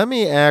you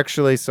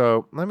answer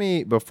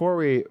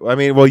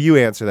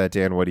that,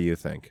 Dan. What do you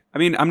think? I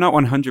mean, I'm not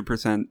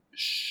 100%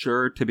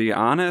 sure, to be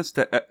honest.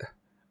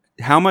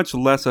 How much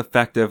less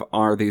effective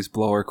are these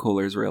blower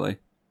coolers, really?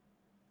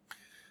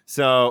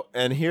 So,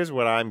 and here's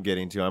what I'm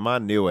getting to. I'm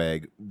on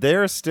Newegg.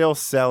 They're still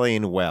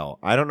selling well.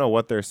 I don't know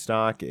what their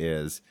stock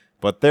is,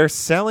 but they're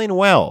selling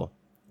well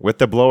with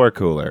the blower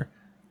cooler.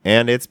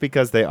 And it's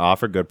because they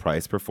offer good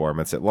price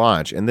performance at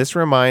launch. And this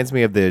reminds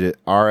me of the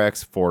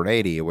RX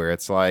 480, where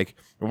it's like,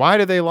 why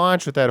did they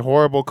launch with that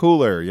horrible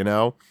cooler,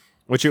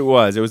 Which it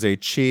was. It was a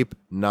cheap,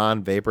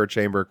 non-vapor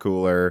chamber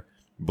cooler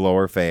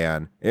blower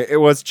fan. It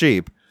was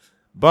cheap.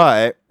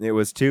 But it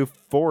was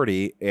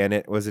 $240, and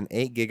it was an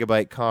 8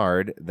 gigabyte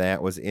card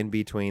that was in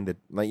between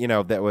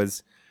that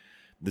was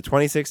the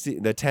 2060,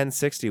 the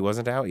 1060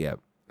 wasn't out yet.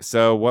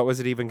 So what was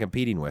it even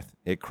competing with?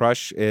 It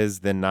crushes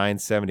the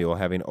 970 while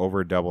having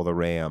over double the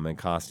RAM and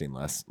costing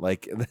less.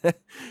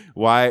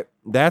 Why?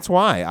 That's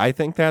why. I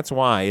think that's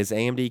why is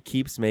AMD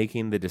keeps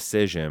making the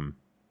decision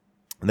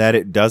that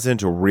it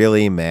doesn't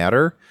really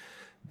matter,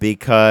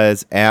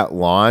 because at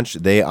launch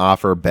they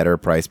offer better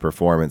price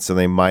performance, so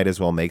they might as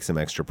well make some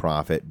extra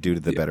profit due to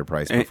the better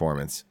price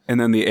performance. And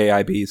then the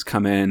AIBs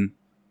come in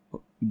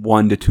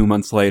 1 to 2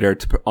 months later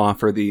to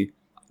offer the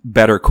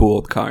better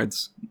cooled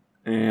cards.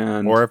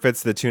 Or if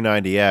it's the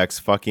 290X,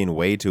 fucking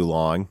way too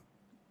long.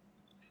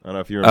 I don't know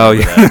if you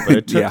remember that, but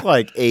it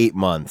took 8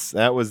 months.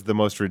 That was the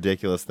most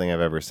ridiculous thing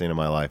I've ever seen in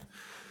my life.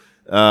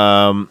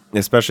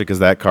 Especially because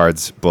that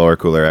card's blower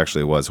cooler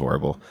actually was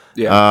horrible.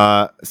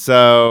 Yeah.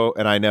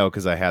 And I know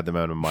because I had them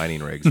on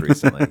mining rigs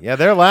recently. Yeah,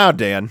 they're loud,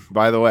 Dan.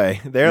 By the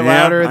way, they're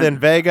louder than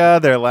Vega.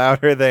 They're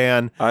louder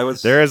than.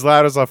 They're as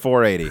loud as a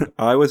 480.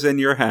 I was in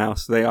your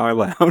house. They are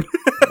loud.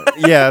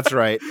 Yeah, that's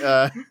right.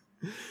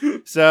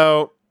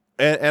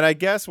 And I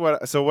guess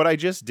what I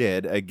just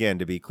did, again,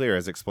 to be clear,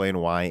 is explain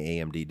why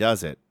AMD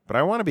does it. But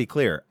I want to be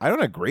clear. I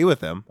don't agree with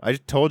them. I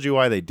just told you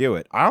why they do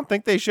it. I don't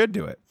think they should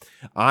do it.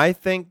 I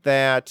think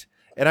that,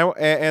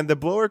 and the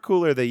blower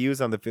cooler they use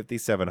on the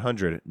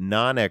 5700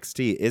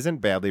 non-XT isn't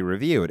badly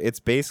reviewed. It's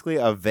basically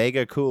a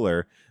Vega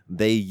cooler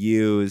they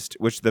used,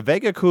 which the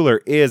Vega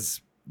cooler is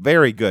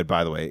very good,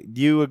 by the way.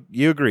 You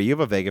agree. You have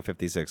a Vega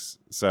 56,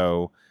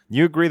 so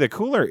you agree the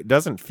cooler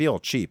doesn't feel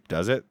cheap,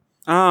 does it?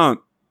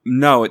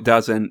 No, it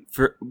doesn't.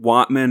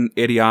 Wattman,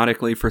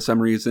 idiotically, for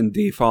some reason,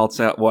 defaults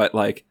at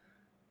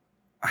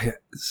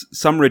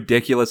some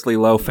ridiculously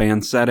low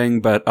fan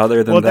setting, but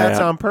other than that... Well, that's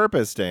on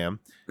purpose, Dan.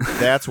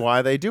 That's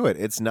why they do it.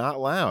 It's not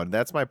loud.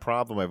 That's my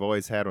problem I've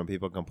always had when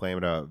people complain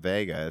about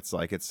Vega. It's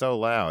like, it's so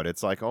loud.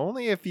 It's like,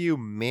 only if you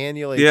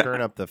manually turn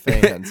up the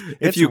fans.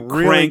 It's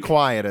really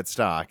quiet at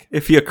stock.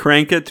 If you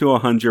crank it to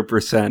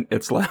 100%,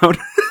 it's loud.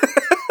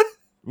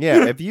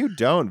 Yeah, if you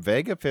don't,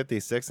 Vega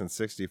 56 and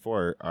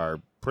 64 are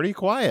pretty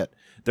quiet.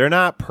 They're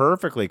not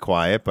perfectly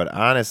quiet, but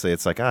honestly,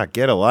 it's like,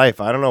 get a life.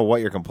 I don't know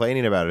what you're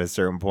complaining about at a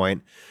certain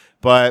point.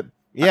 But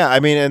yeah, I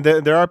mean, and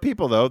there are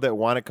people, though, that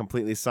want it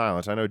completely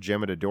silent. I know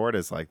Jim at Adored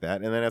is like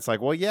that. And then it's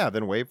like, well, yeah,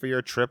 then wait for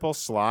your triple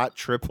slot,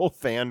 triple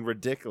fan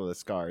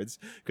ridiculous cards,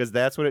 because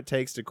that's what it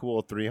takes to cool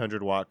a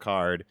 300-watt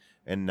card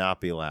and not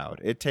be loud.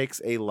 It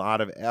takes a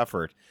lot of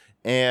effort.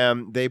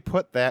 And they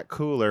put that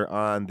cooler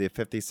on the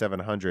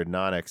 5700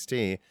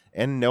 non-XT,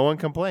 and no one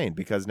complained,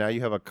 because now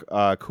you have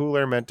a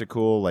cooler meant to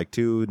cool like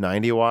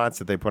 290 watts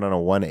that they put on a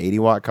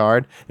 180-watt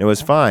card, and it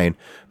was fine.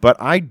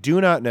 But I do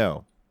not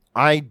know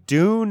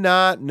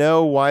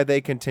why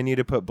they continue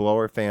to put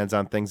blower fans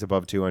on things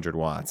above 200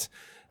 watts.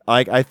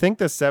 Like, I think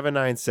the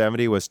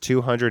 7970 was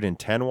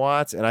 210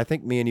 watts, and I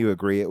think me and you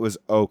agree it was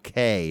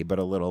okay, but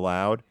a little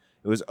loud.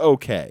 It was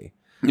okay.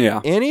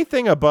 Yeah.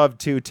 Anything above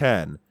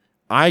 210...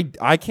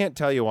 I can't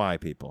tell you why,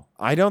 people.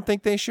 I don't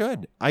think they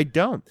should. I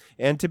don't.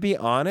 And to be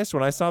honest,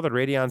 when I saw the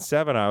Radeon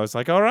 7, I was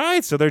like, all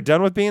right, so they're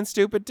done with being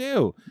stupid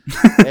too.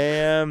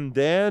 And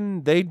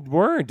then they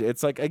weren't.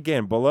 It's like,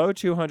 again, below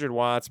 200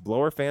 watts,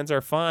 blower fans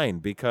are fine,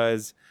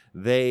 because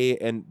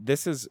and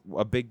this is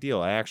a big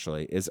deal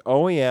actually, is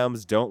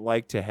OEMs don't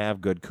like to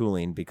have good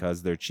cooling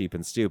because they're cheap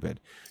and stupid.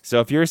 So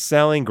if you're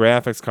selling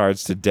graphics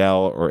cards to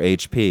Dell or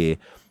HP,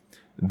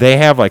 they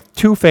have like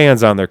 2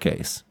 fans on their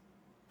case.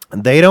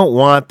 They don't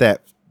want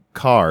that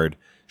card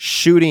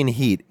shooting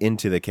heat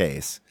into the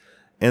case.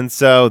 And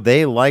so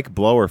they like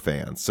blower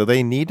fans. So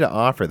they need to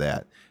offer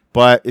that.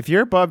 But if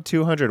you're above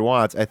 200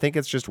 watts, I think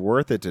it's just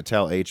worth it to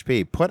tell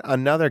HP, put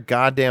another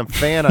goddamn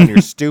fan on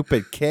your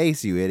stupid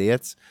case, you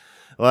idiots.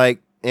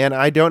 Like, and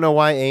I don't know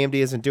why AMD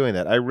isn't doing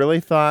that. I really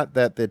thought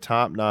that the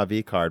top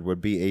Navi card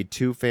would be a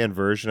 2-fan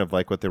version of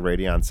like what the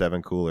Radeon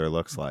 7 cooler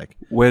looks like.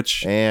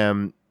 Which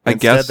And I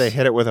instead guess they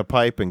hit it with a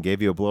pipe and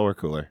gave you a blower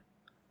cooler.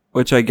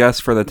 Which I guess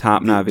for the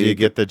top Navi. Do you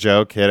get the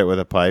joke? Hit it with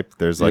a pipe.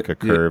 There's like a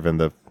curve in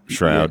the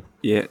shroud.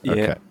 Yeah.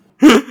 Okay.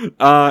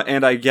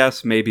 And I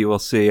guess maybe we'll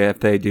see if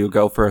they do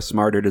go for a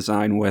smarter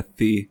design with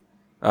the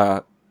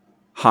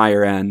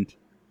higher end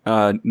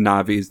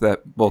Navis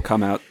that will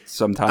come out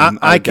sometime.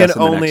 I can guess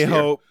in the only next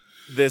year. hope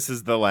this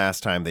is the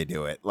last time they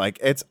do it. Like,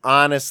 it's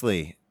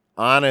honestly,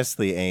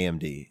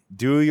 AMD,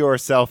 do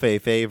yourself a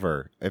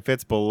favor. If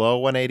it's below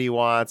 180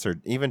 watts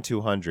or even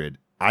 200,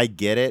 I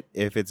get it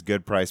if it's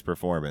good price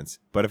performance.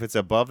 But if it's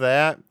above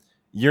that,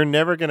 you're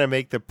never going to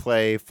make the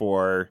play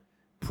for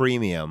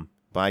premium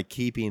by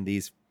keeping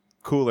these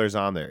coolers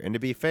on there. And to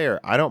be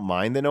fair, I don't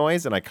mind the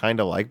noise, and I kind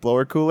of like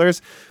blower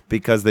coolers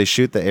because they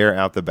shoot the air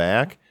out the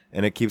back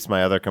and it keeps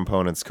my other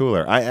components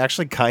cooler. I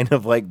actually kind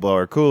of like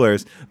blower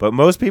coolers, but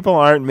most people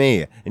aren't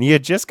me. And you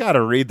just got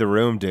to read the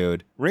room,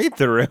 dude. Read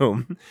the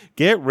room.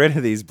 Get rid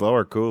of these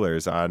blower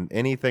coolers on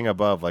anything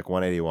above like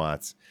 180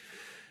 watts.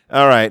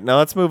 All right, now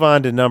let's move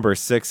on to number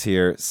 6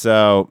 here.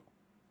 So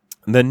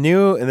the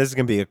new, and this is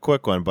going to be a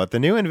quick one, but the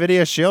new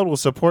NVIDIA Shield will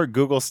support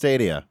Google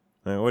Stadia.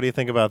 What do you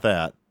think about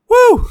that?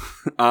 Woo!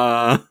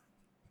 I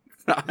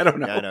don't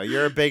know. Yeah, I know.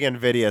 You're a big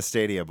NVIDIA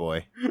Stadia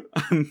boy.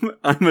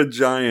 I'm a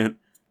giant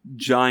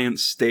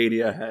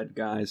Stadia head,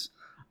 guys.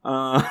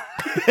 Yeah.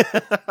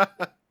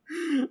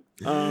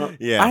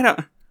 I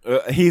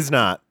don't. He's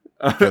not.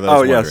 For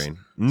those wondering. Yes.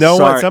 No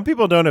Sorry. one. Some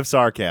people don't have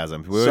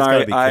sarcasm. We always got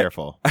to be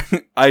careful.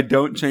 I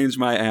don't change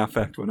my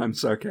affect when I'm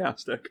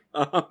sarcastic.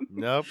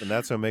 Nope, and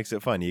that's what makes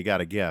it fun. You got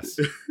to guess.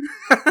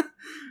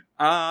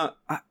 I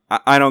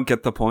don't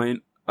get the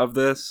point of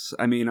this.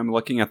 I mean, I'm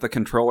looking at the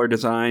controller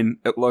design.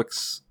 It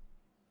looks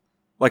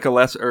like a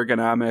less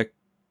ergonomic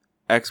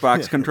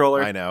Xbox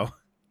controller. I know.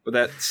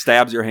 That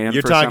stabs your hand.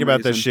 You're for talking some about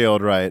reason. the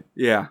Shield, right?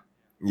 Yeah.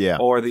 Yeah.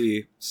 Or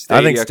the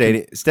Stadia. I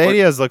think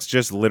Stadia's looks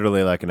just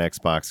literally like an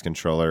Xbox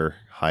controller.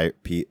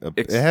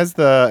 It has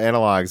the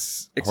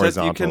analogs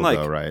horizontal, you can, like,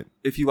 though, right?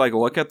 If you like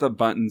look at the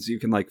buttons, you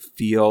can like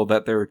feel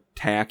that they're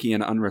tacky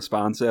and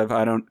unresponsive.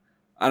 I don't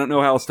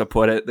know how else to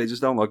put it. They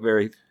just don't look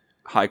very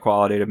high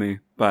quality to me.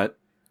 But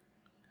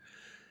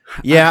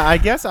yeah, I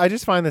guess I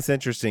just find this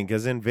interesting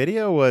because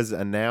NVIDIA was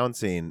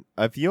announcing,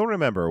 if you'll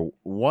remember,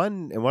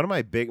 one of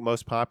my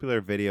most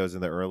popular videos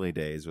in the early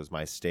days was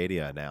my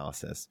Stadia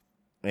analysis.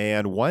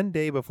 And one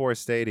day before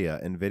Stadia,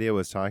 NVIDIA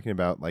was talking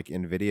about like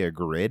NVIDIA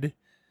Grid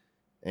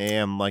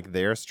and like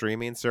their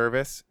streaming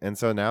service. And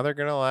so now they're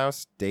going to allow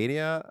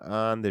Stadia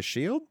on the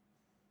Shield?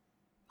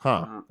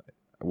 Huh.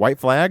 White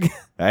flag?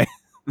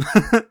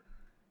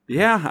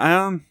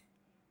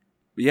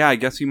 Yeah, I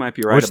guess you might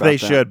be right. Which about they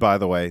that. should, by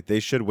the way. They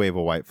should wave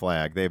a white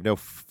flag. They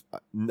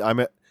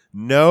have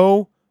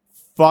no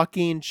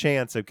fucking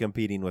chance of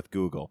competing with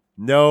Google.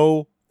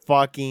 No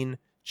fucking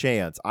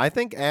chance. I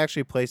think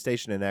actually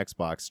PlayStation and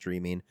Xbox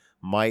streaming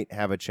might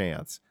have a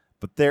chance,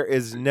 but there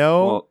is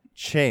no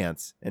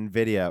chance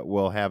NVIDIA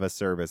will have a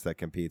service that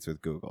competes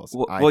with Google's.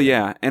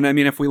 Yeah, and I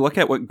mean, if we look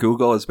at what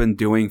Google has been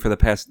doing for the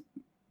past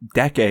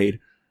decade,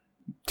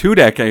 2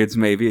 decades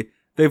maybe,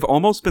 they've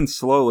almost been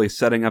slowly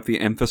setting up the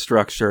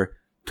infrastructure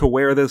to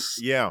where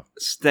this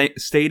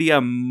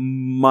Stadia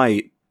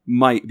might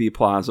be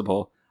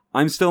plausible.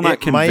 I'm still not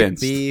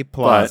convinced. Might be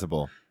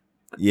plausible.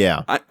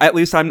 Yeah. At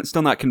least I'm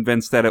still not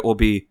convinced that it will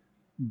be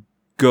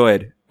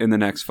good in the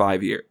next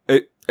 5 years.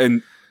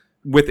 And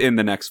within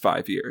the next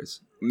 5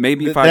 years.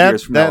 Maybe 5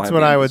 years from now. That's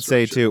what I would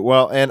say too.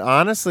 Well, and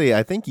honestly,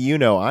 I think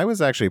I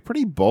was actually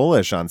pretty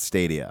bullish on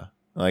Stadia.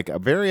 Like,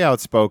 very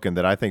outspoken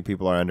that I think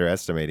people are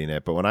underestimating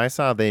it. But when I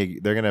saw they're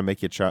going to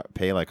make you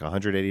pay like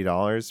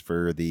 $180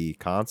 for the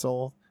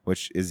console,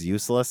 which is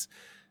useless,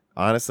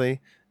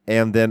 honestly,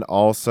 and then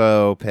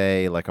also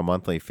pay like a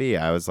monthly fee,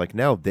 I was like,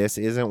 no, this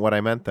isn't what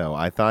I meant, though.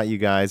 I thought you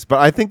guys... But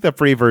I think the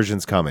free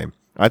version's coming.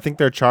 I think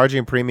they're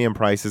charging premium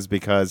prices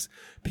because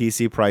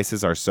PC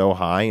prices are so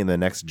high and the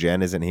next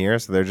gen isn't here.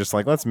 So they're just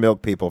like, let's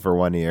milk people for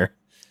 1 year.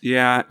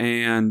 Yeah,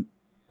 and...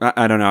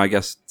 I don't know, I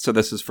guess. So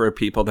this is for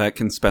people that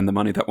can spend the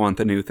money that want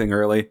the new thing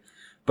early.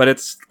 But it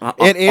is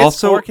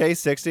also 4K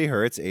 60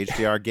 hertz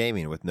HDR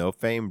gaming with no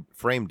frame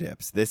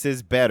dips. This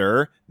is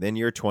better than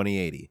your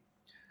 2080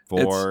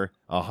 for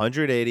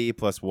 180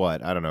 plus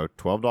what? I don't know,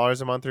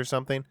 $12 a month or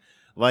something.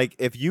 Like,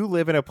 if you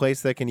live in a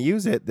place that can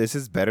use it, this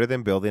is better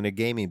than building a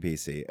gaming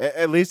PC.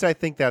 At least I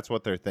think that's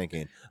what they're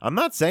thinking. I'm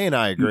not saying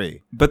I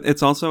agree. But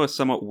it's also a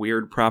somewhat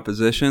weird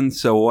proposition.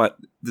 So what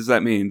does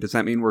that mean? Does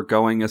that mean we're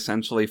going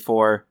essentially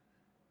for...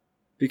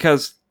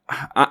 Because...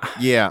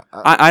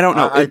 I don't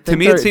know. To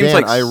me, it seems Dan,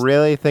 like... I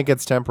really think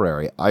it's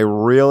temporary. I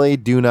really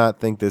do not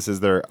think this is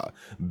their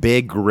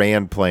big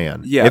grand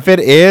plan. Yeah. If it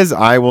is,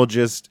 I will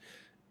just...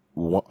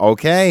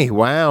 Okay,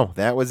 wow,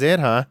 that was it,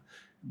 huh?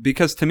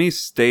 Because to me,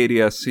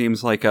 Stadia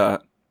seems like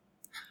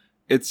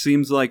it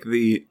seems like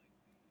the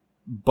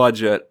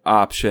budget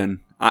option.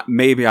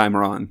 Maybe I'm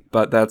wrong,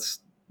 but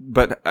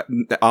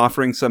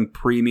offering some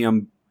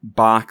premium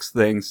box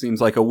thing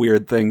seems like a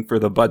weird thing for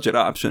the budget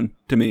option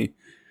to me.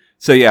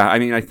 So yeah, I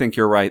mean, I think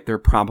you're right. They're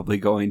probably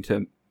going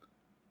to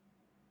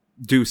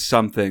do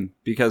something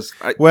because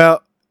I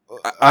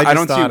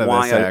don't see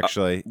why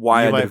actually.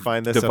 Why you might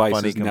find this a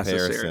funny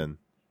comparison.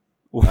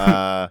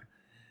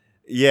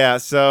 Yeah,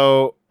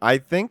 so I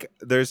think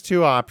there's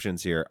two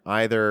options here.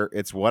 Either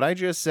it's what I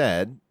just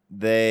said,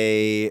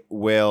 they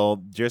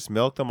will just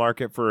milk the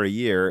market for a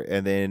year,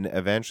 and then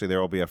eventually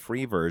there will be a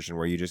free version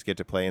where you just get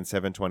to play in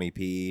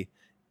 720p.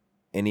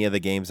 Any of the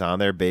games on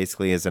there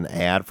basically is an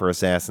ad for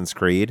Assassin's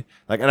Creed.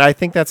 And I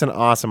think that's an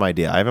awesome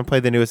idea. I haven't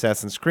played the new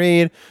Assassin's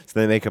Creed, so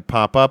they make it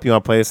pop up. You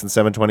want to play this in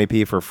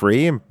 720p for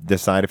free and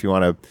decide if you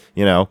want to,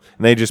 and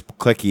they just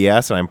click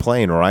yes, and I'm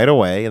playing right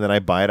away, and then I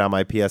buy it on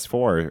my PS4,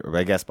 or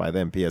I guess by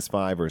then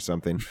PS5 or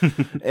something.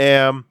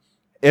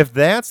 If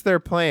that's their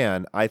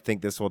plan, I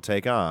think this will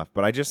take off.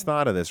 But I just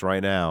thought of this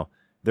right now.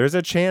 There's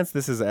a chance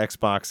this is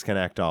Xbox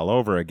Connect all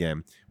over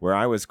again, where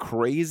I was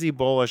crazy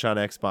bullish on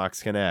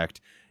Xbox Connect,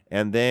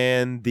 and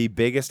then the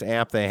biggest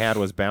app they had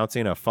was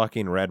bouncing a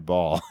fucking red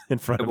ball in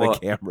front of the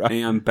camera.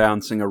 And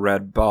bouncing a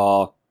red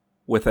ball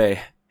with a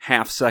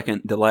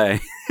half-second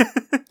delay.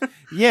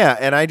 Yeah,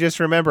 and I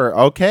just remember,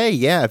 okay,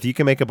 yeah, if you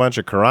can make a bunch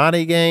of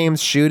karate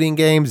games, shooting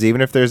games,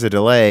 even if there's a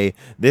delay,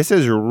 this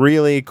is a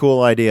really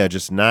cool idea,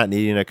 just not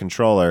needing a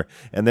controller.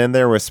 And then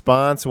their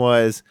response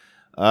was,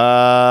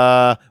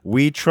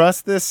 we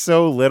trust this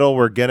so little,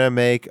 we're going to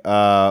make...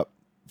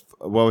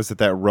 what was it,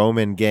 that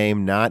Roman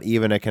game, not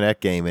even a Kinect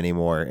game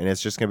anymore, and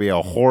it's just going to be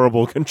a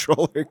horrible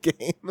controller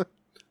game.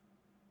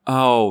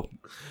 Oh,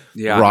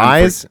 yeah.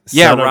 Rise?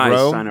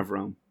 Rise, Son of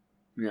Rome.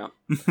 Yeah.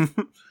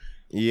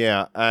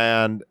 Yeah,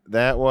 and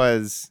that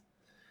was...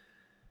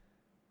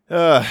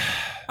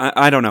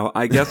 I don't know.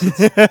 I guess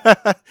it's...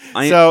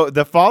 So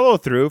the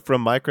follow-through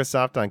from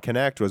Microsoft on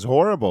Kinect was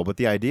horrible, but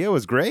the idea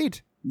was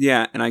great.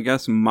 Yeah, and I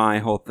guess my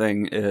whole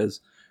thing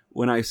is...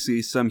 when I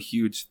see some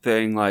huge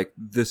thing like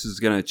this is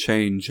going to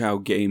change how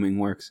gaming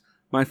works,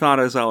 my thought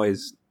is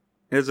always,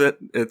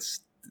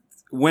 it's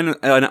when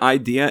an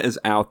idea is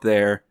out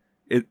there,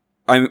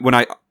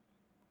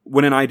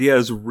 when an idea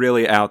is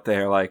really out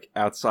there, like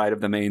outside of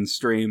the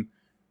mainstream,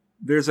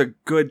 there's a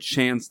good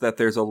chance that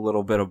there's a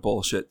little bit of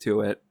bullshit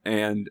to it.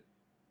 And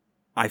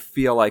I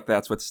feel like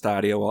that's what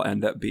Stadia will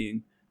end up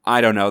being.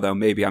 I don't know though.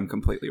 Maybe I'm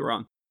completely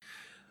wrong.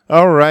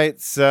 All right,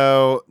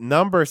 so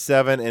number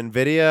 7,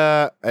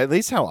 NVIDIA, at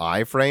least how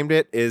I framed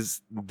it,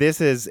 is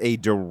this is a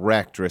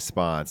direct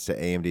response to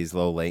AMD's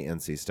low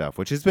latency stuff,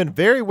 which has been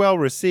very well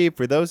received.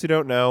 For those who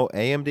don't know,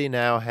 AMD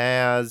now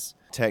has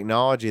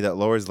technology that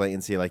lowers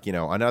latency,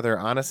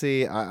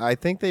 honestly, I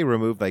think they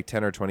removed like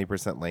 10 or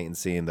 20%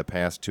 latency in the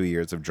past 2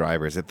 years of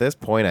drivers. At this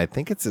point, I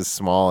think it's as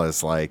small as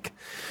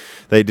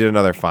they did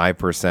another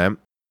 5%.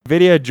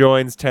 NVIDIA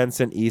joins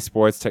Tencent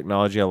Esports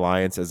Technology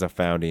Alliance as a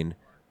founding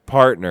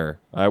partner.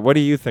 What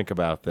do you think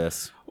about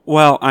this?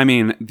 Well, I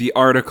mean, the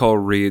article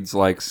reads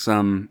like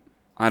some,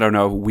 I don't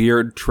know,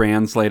 weird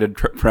translated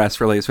press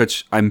release,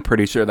 which I'm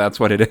pretty sure that's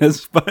what it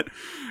is. But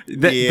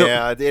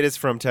it is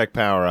from Tech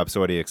Power Up,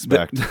 so what do you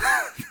expect?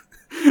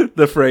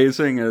 The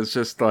phrasing is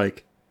just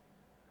like,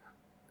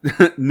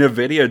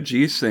 NVIDIA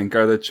G-Sync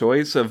are the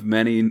choice of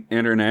many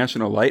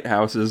international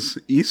lighthouses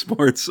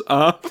esports.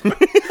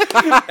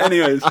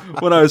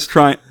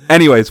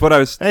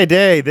 Hey,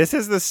 Dave, this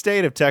is the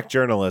state of tech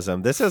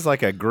journalism. This is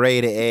like a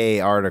grade A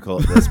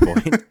article at this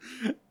point.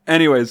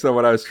 Anyways, so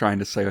what I was trying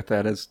to say with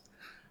that is,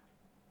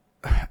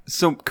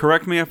 so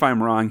correct me if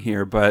I'm wrong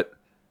here, but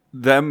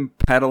them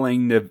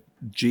peddling the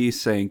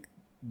G-Sync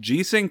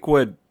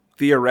would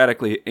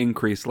theoretically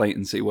increase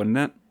latency, wouldn't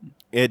it?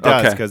 It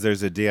does, because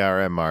there's a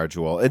DRM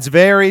module. It's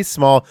very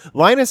small.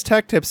 Linus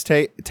Tech Tips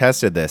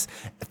tested this.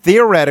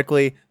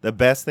 Theoretically, the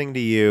best thing to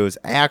use,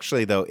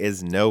 actually, though,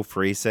 is no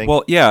FreeSync.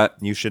 Well, yeah.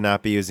 You should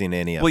not be using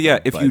any of them. Well, yeah,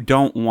 if you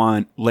don't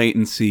want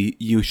latency,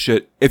 you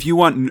should... If you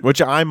want... Which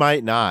I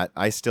might not.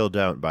 I still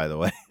don't, by the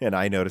way, and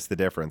I notice the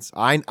difference.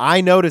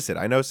 I notice it.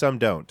 I know some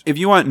don't. If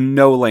you want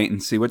no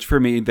latency, which for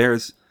me,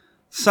 there's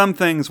some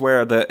things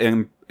where the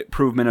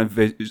improvement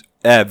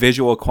of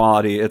visual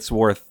quality, it's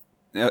worth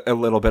a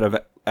little bit of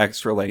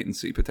extra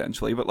latency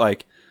potentially,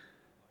 but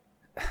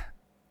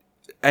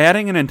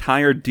adding an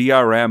entire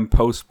DRM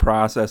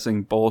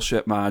post-processing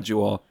bullshit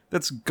module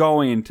that's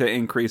going to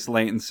increase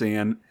latency,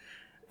 and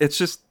it's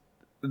just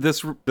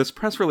this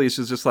press release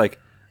is just like,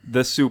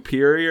 the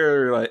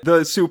superior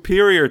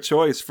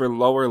choice for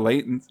lower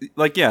latency.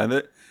 Like, yeah,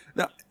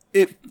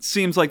 it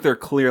seems like they're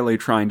clearly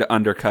trying to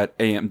undercut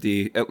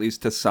AMD, at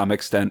least to some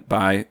extent,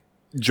 by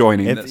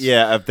joining this.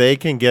 Yeah, if they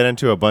can get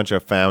into a bunch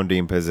of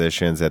founding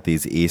positions at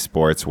these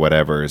esports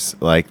whatevers,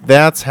 like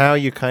that's how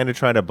you kind of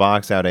try to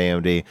box out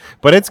AMD.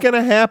 But it's going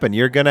to happen.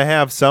 You're going to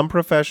have some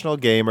professional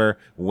gamer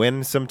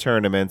win some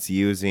tournaments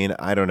using,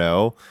 I don't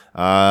know,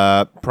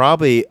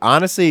 probably,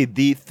 honestly,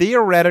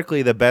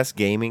 theoretically the best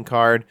gaming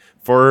card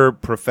for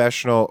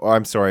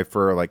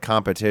for like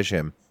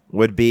competition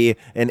would be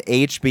an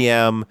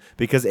HBM,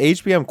 because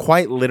HBM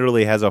quite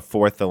literally has a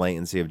fourth the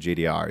latency of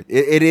GDR.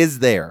 It is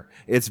there.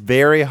 It's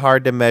very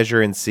hard to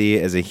measure and see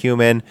as a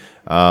human,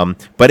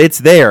 but it's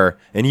there,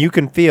 and you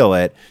can feel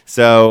it.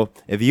 So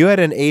if you had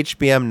an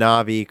HBM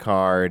Navi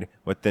card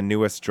with the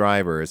newest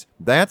drivers,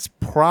 that's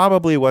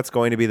probably what's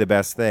going to be the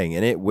best thing.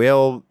 And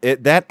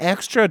that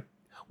extra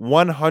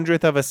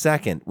 1/100th of a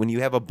second, when you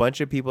have a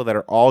bunch of people that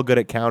are all good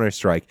at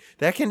Counter-Strike,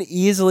 that can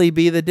easily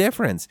be the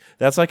difference.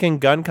 That's like in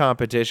gun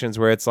competitions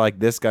where it's like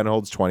this gun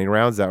holds 20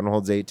 rounds, that one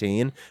holds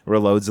 18,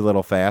 reloads a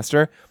little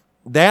faster.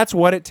 That's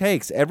what it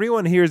takes.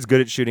 Everyone here is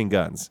good at shooting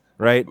guns,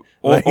 right?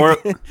 Or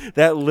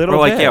that little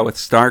like, bit. yeah, with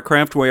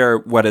StarCraft, where,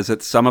 what is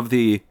it, some of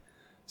the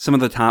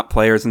top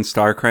players in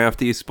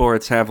StarCraft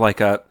esports have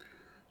like a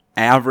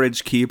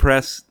average key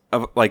press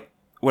of like,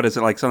 what is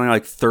it, like something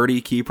like 30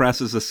 key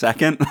presses a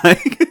second?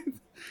 Like,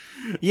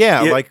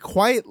 yeah, like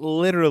quite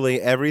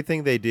literally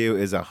everything they do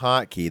is a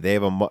hotkey. They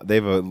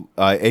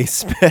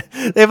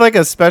have like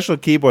a special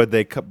keyboard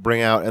they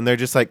bring out, and they're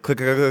just like click,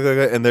 click, click,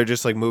 click, and they're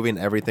just like moving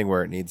everything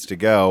where it needs to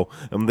go.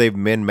 And they've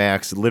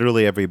min-maxed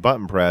literally every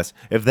button press.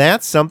 If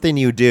that's something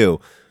you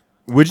do,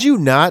 would you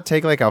not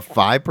take like a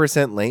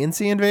 5%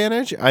 latency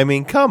advantage? I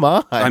mean, come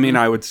on. I mean,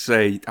 I would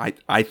say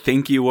I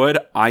think you would.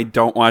 I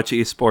don't watch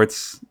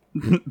esports,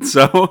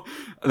 so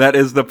that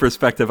is the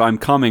perspective I'm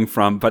coming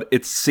from. But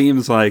it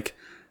seems like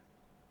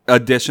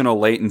additional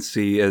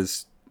latency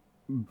is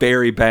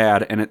very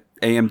bad, and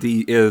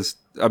AMD is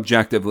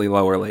objectively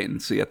lower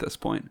latency at this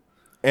point.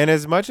 And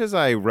as much as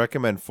I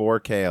recommend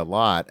 4K a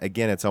lot,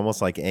 again, it's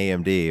almost like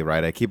AMD,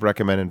 right? I keep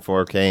recommending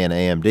 4K and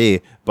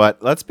AMD,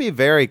 but let's be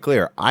very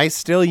clear. I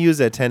still use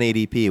a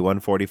 1080p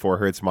 144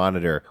 hertz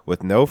monitor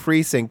with no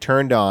FreeSync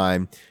turned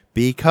on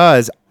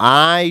because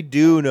I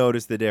do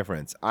notice the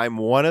difference. I'm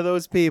one of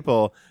those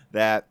people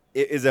that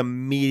it is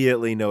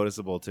immediately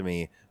noticeable to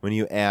me when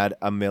you add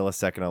a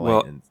millisecond of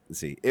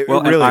latency. It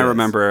really I is.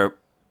 remember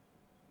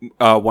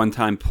one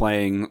time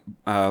playing,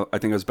 I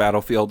think it was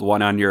Battlefield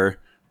 1 on your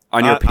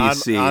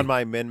PC. On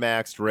my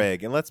min-maxed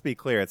rig. And let's be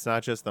clear, it's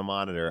not just the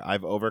monitor.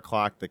 I've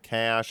overclocked the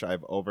cache.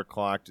 I've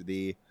overclocked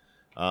the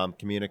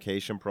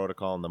communication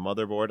protocol on the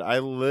motherboard. I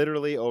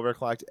literally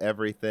overclocked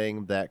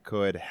everything that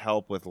could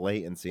help with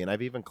latency, and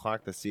I've even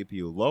clocked the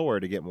CPU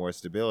lower to get more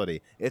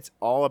stability. It's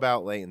all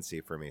about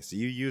latency for me. So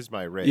you use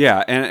my rig.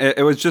 Yeah, and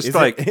it was just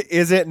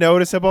is it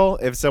noticeable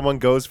if someone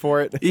goes for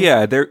it?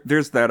 Yeah,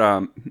 there's that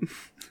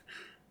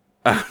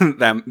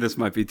that this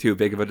might be too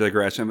big of a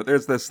digression, but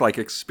there's this like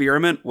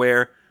experiment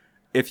where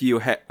if you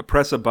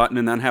press a button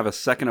and then have a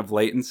second of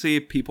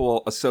latency,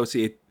 people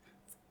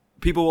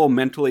will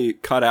mentally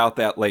cut out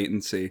that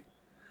latency.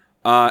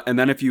 And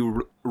then if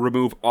you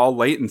remove all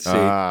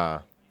latency,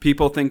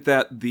 people think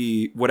that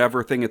the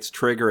whatever thing it's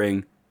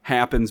triggering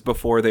happens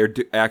before they're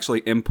actually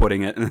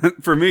inputting it.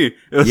 And for me,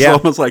 it was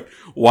almost like,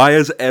 why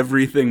is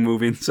everything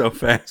moving so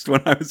fast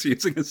when I was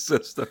using a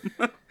system?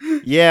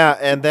 Yeah,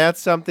 and that's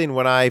something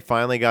when I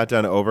finally got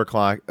done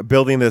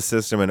building this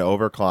system and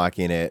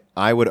overclocking it,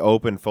 I would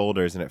open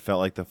folders and it felt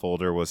like the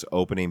folder was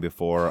opening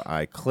before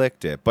I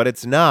clicked it. But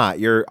it's not.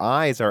 Your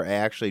eyes are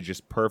actually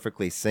just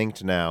perfectly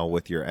synced now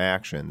with your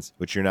actions,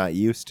 which you're not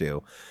used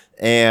to.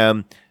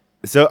 And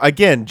so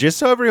again, just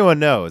so everyone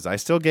knows, I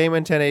still game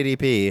in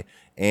 1080p,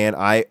 and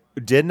I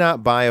did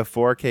not buy a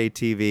 4K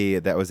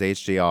TV that was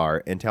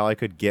HDR until I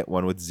could get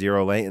one with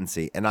zero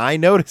latency. And I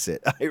notice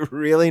it. I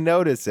really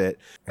notice it.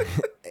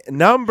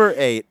 Number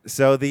 8.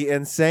 So the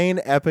insane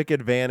epic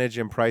advantage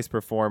in price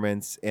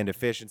performance and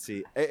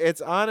efficiency.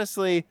 It's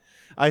honestly,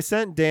 I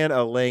sent Dan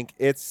a link.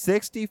 It's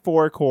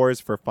 64 cores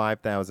for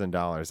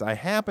 $5,000. I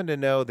happen to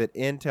know that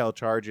Intel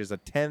charges a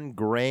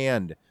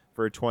 $10,000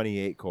 for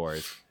 28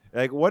 cores.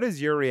 Like, what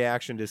is your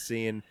reaction to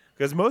seeing?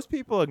 Because most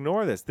people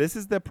ignore this. This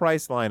is the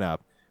price lineup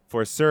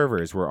for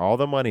servers where all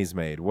the money's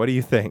made. What do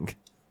you think?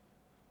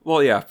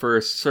 Well, yeah, for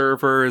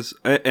servers,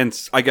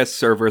 and I guess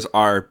servers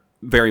are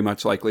very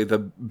much likely the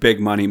big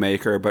money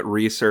maker, but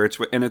research,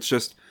 and it's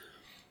just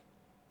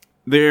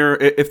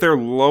if they're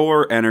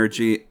lower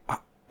energy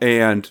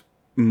and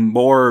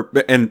more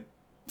and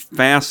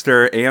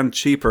faster and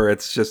cheaper,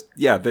 it's just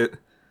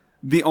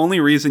the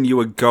only reason you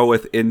would go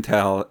with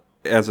Intel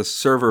as a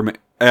server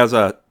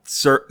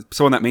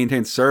someone that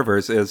maintains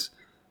servers is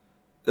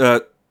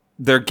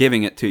they're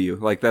giving it to you.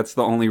 Like, that's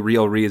the only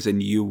real reason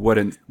you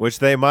wouldn't. Which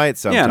they might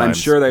sometimes. Yeah, and I'm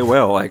sure they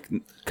will. Like,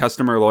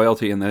 customer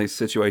loyalty in these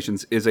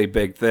situations is a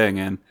big thing,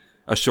 and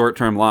a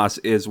short-term loss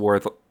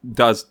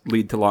does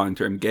lead to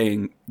long-term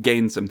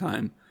gain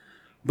sometime.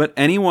 But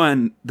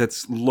anyone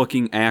that's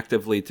looking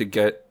actively to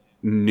get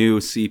new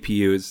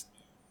CPUs,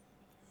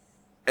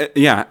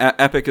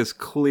 Epic is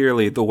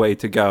clearly the way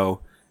to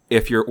go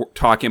if you're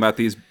talking about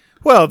these.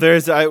 Well,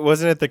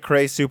 wasn't it the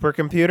Cray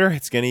supercomputer?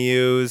 It's going to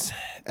use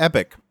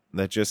Epic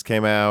that just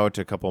came out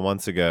a couple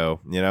months ago,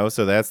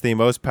 so that's the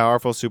most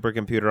powerful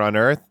supercomputer on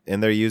Earth,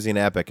 and they're using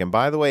Epic. And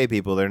by the way,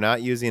 people, they're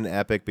not using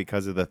Epic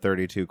because of the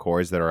 32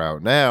 cores that are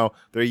out now.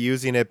 They're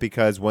using it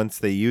because once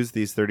they use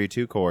these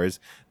 32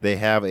 cores, they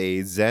have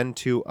a Zen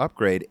 2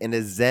 upgrade and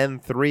a Zen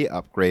 3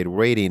 upgrade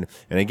rating.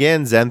 And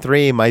again, Zen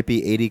 3 might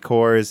be 80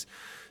 cores,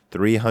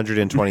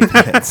 320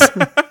 threads.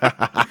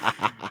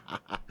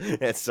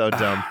 It's so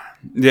dumb.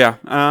 Yeah.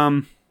 I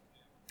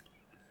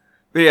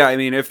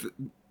mean, if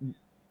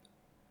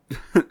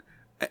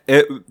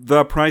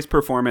the price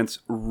performance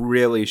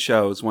really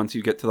shows once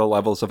you get to the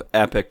levels of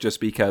Epic, just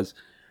because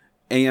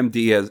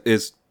AMD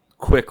is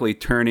quickly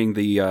turning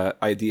the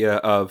idea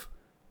of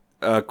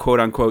quote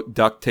unquote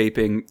duct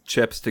taping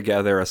chips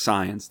together a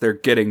science. They're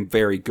getting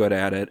very good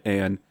at it,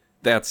 and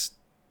that's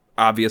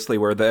obviously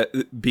where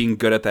being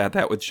good at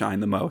that would shine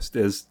the most,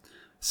 is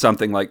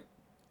something like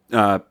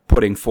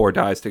putting 4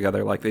 dies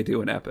together like they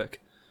do in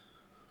Epic.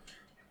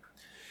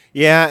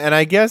 Yeah, and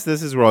I guess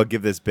this is where I'll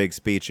give this big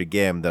speech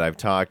again that I've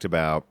talked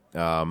about.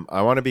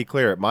 I want to be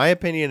clear. My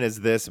opinion is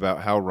this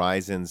about how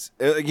Ryzen's...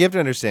 you have to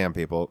understand,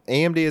 people.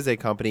 AMD is a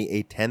company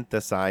a tenth the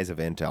size of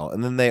Intel,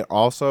 and then they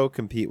also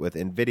compete with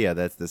NVIDIA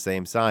that's the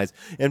same size.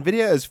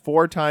 NVIDIA is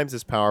 4 times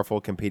as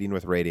powerful competing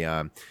with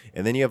Radeon,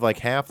 and then you have like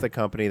half the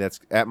company that's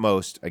at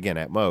most,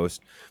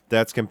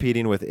 that's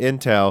competing with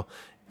Intel,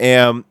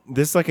 and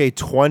this is like a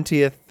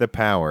 20th the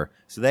power.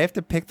 So they have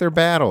to pick their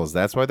battles.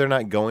 That's why they're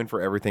not going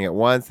for everything at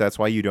once. That's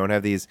why you don't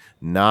have these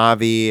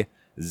Navi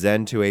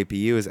Zen 2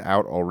 APUs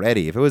out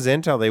already. If it was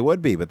Intel, they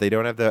would be, but they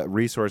don't have the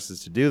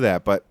resources to do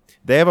that. But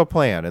they have a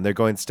plan, and they're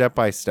going step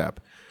by step.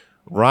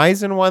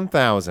 Ryzen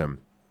 1000,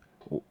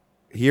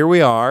 here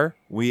we are.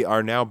 We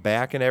are now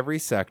back in every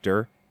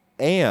sector,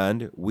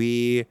 and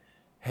we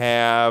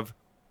have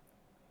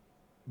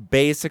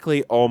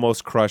basically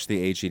almost crushed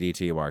the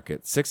HEDT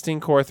market.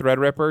 16-core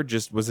Threadripper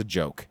just was a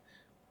joke.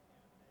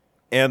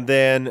 And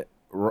then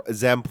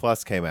Zen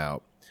Plus came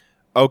out.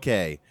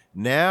 Okay,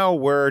 now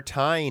we're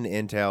tying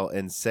Intel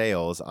and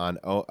sales on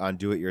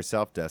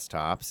do-it-yourself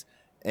desktops,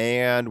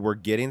 and we're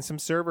getting some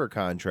server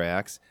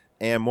contracts.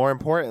 And more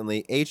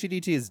importantly,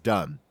 HEDT is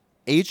done.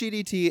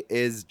 HEDT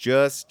is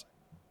just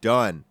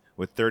done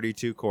with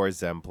 32-core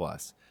Zen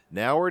Plus.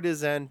 Now we're to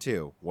Zen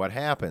 2. What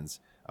happens?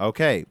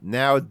 Okay,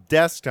 now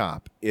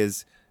desktop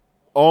is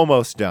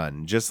almost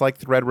done, just like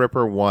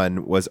Threadripper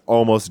 1 was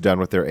almost done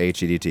with their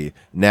HEDT.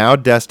 Now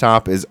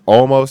desktop is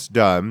almost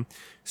done.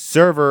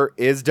 Server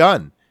is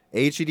done.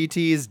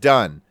 HEDT is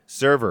done.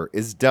 Server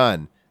is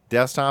done.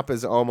 Desktop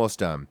is almost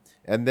done.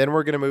 And then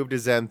we're going to move to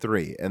Zen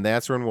 3. And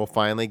that's when we'll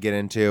finally get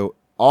into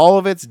all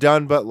of it's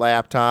done but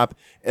laptop.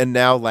 And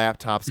now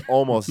laptop's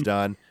almost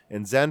done.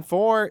 And Zen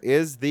 4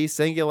 is the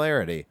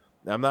singularity.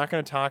 I'm not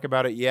going to talk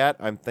about it yet.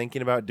 I'm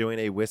thinking about doing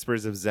a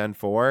Whispers of Zen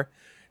 4.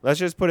 Let's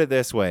just put it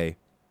this way.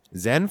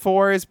 Zen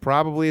 4 is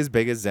probably as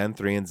big as Zen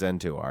 3 and Zen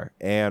 2 are.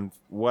 And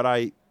what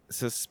I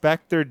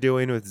suspect they're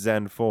doing with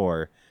Zen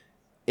 4,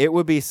 it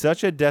would be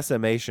such a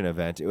decimation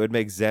event, it would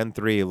make Zen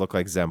 3 look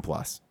like Zen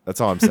Plus.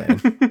 That's all I'm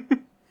saying.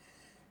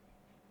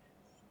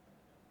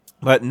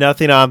 But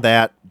nothing on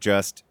that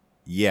just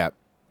yet.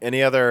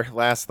 Any other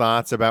last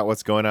thoughts about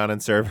what's going on in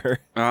server?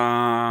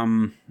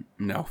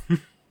 No.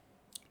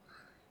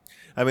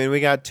 I mean, we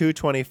got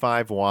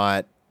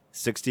 225-watt,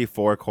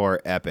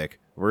 64-core Epic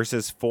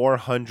versus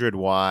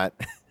 400-watt,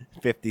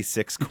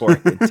 56-core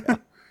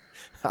Intel.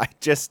 I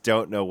just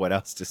don't know what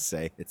else to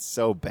say. It's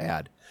so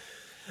bad.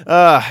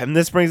 And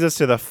this brings us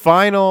to the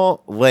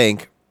final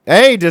link.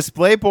 Hey,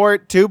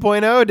 DisplayPort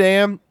 2.0,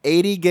 damn.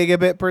 80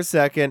 gigabit per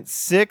second,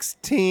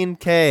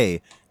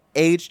 16K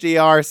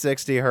HDR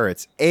 60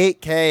 hertz,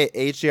 8K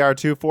HDR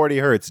 240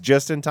 hertz,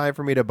 just in time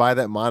for me to buy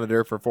that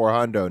monitor for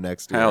 $400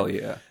 next year. Hell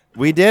yeah.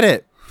 We did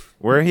it.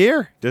 We're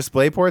here.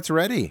 DisplayPort's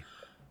ready.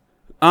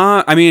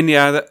 I mean,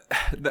 yeah,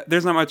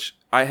 there's not much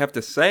I have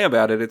to say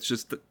about it. It's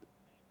just,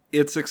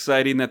 it's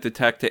exciting that the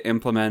tech to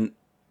implement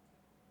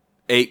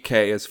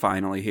 8K is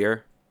finally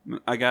here,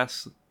 I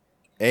guess.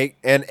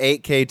 And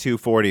 8K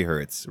 240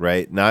 hertz,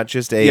 right? Not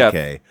just 8K.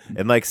 Yeah.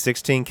 And like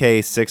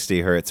 16K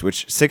 60 hertz,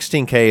 which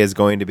 16K is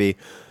going to be...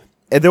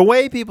 And the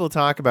way people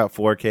talk about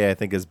 4K, I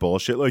think, is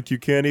bullshit. Like, you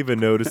can't even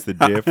notice the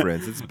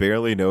difference. It's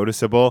barely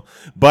noticeable.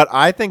 But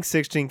I think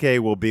 16K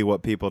will be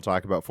what people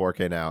talk about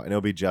 4K now, and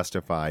it'll be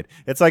justified.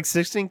 It's like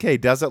 16K,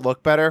 does it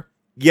look better?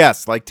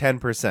 Yes, like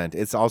 10%.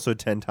 It's also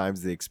 10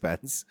 times the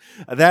expense.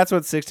 That's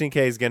what 16K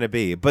is going to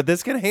be. But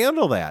this can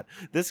handle that.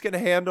 This can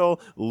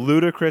handle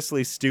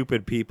ludicrously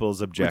stupid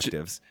people's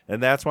objectives.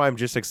 And that's why I'm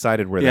just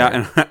excited we're there.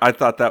 Yeah, and I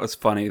thought that was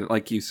funny.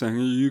 Like you saying,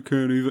 you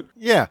can't even...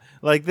 Yeah,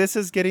 like this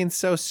is getting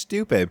so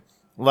stupid.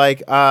 Like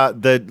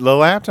the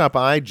laptop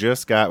I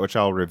just got, which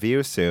I'll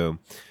review soon,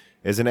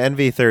 is an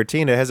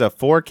NV13. It has a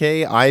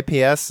 4K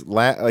IPS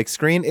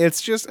screen.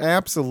 It's just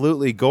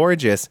absolutely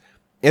gorgeous.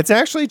 It's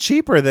actually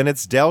cheaper than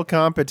its Dell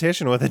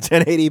competition with a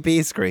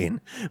 1080p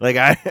screen. Like,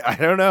 I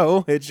don't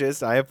know. It's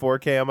just I have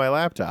 4K on my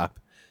laptop.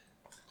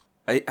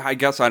 I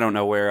guess I don't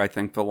know where I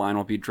think the line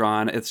will be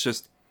drawn. It's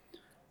just...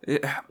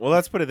 Well,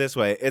 let's put it this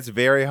way. It's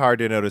very hard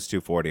to notice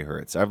 240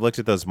 hertz. I've looked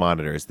at those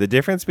monitors. The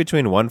difference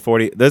between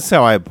 140... This is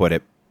how I put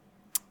it.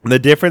 The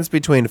difference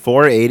between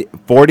 40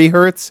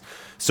 hertz,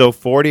 so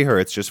 40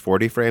 hertz, just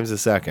 40 frames a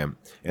second,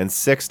 and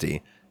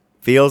 60,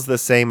 feels the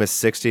same as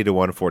 60 to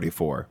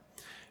 144.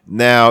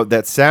 Now,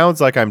 that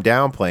sounds like I'm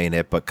downplaying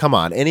it, but come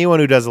on. Anyone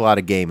who does a lot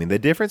of gaming, the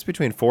difference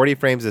between 40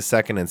 frames a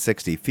second and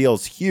 60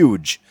 feels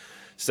huge.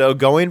 So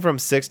going from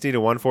 60 to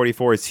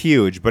 144 is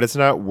huge, but it's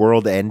not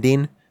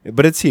world-ending,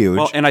 but it's huge.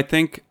 Well, and I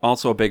think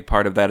also a big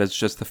part of that is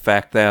just the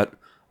fact that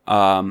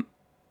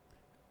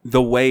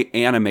the way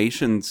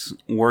animations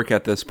work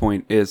at this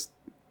point is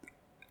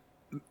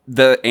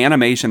the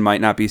animation might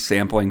not be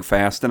sampling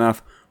fast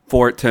enough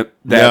for it to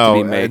to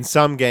be made. In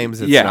some games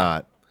it's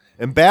not.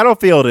 And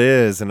Battlefield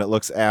is, and it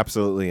looks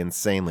absolutely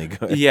insanely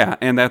good. Yeah,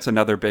 and that's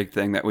another big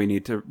thing that we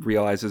need to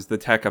realize is the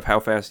tech of how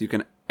fast you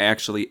can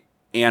actually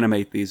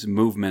animate these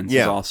movements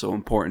is also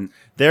important.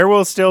 There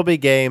will still be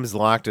games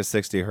locked to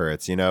 60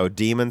 hertz. You know,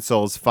 Demon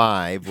Souls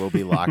 5 will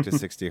be locked to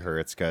 60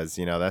 hertz because,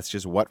 you know, that's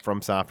just what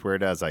From Software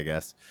does, I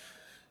guess.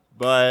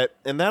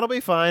 And that'll be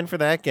fine for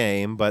that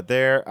game, but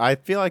I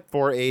feel like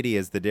 480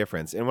 is the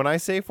difference. And when I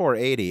say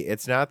 480,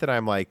 it's not that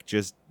I'm like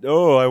just,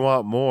 I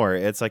want more.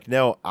 It's like,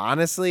 no,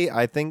 honestly,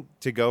 I think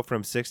to go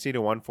from 60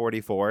 to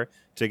 144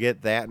 to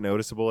get that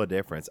noticeable a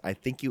difference, I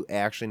think you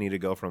actually need to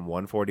go from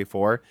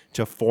 144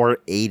 to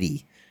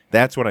 480.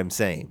 That's what I'm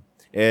saying,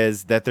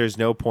 is that there's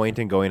no point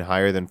in going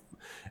higher than,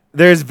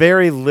 there's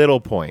very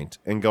little point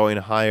in going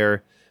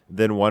higher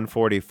than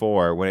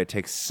 144 when it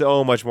takes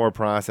so much more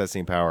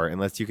processing power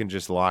unless you can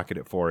just lock it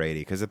at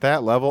 480. Because at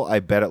that level, I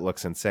bet it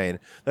looks insane.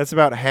 That's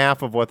about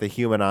half of what the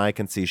human eye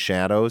can see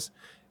shadows.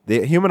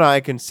 The human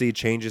eye can see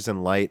changes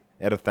in light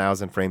at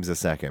 1,000 frames a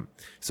second.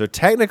 So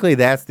technically,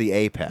 that's the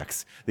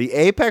apex. The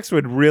apex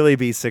would really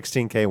be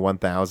 16K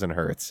 1,000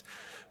 hertz.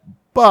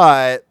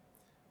 But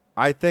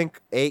I think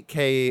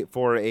 8K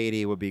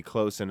 480 would be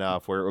close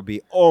enough where it would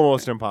be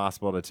almost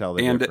impossible to tell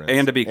the difference.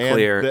 And to be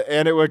clear...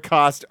 And it would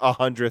cost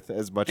 100th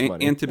as much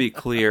money. And to be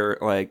clear,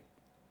 like,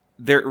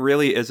 there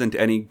really isn't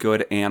any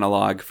good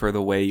analog for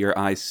the way your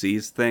eye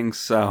sees things,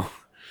 so...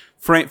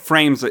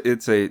 Frames,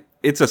 it's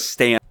a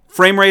stand...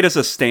 Frame rate is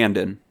a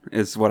stand-in,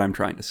 is what I'm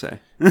trying to say.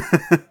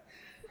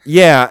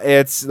 Yeah,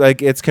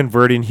 it's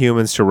converting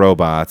humans to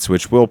robots,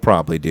 which we'll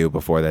probably do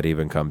before that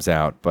even comes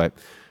out, but...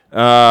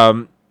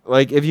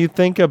 like, if you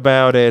think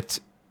about it,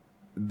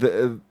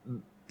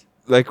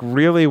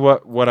 really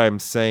what I'm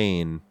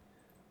saying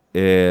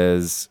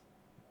is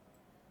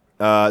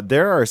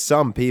there are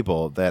some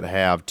people that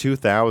have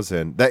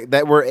 2,000,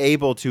 that were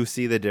able to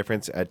see the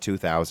difference at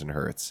 2,000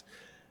 hertz.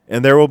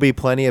 And there will be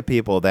plenty of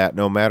people that,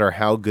 no matter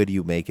how good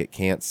you make it,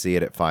 can't see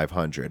it at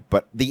 500.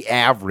 But the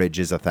average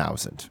is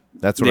 1,000.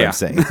 That's what I'm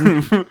saying.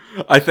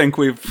 I think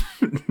we've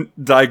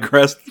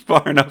digressed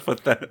far enough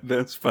with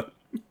this, but...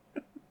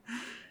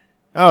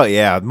 Oh,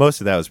 yeah. Most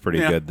of that was pretty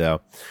good,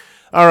 though.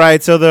 All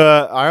right. So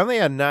I only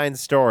had 9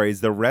 stories.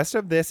 The rest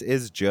of this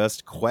is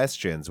just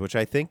questions, which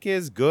I think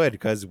is good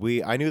because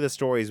I knew the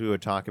stories we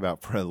would talk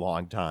about for a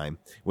long time,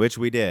 which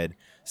we did.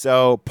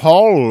 So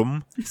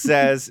Paul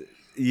says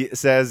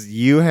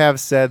you have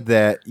said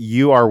that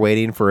you are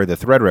waiting for the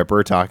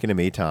Threadripper, talking to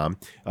me, Tom,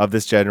 of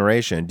this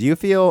generation. Do you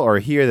feel or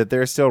hear that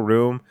there's still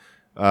room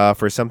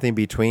for something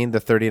between the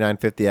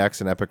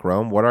 3950X and Epic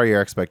Rome? What are your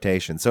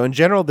expectations? So in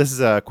general, this is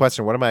a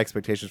question. What are my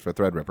expectations for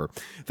Threadripper?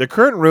 The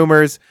current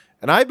rumors,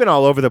 and I've been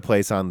all over the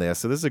place on this,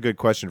 so this is a good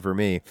question for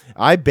me.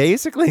 I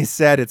basically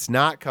said it's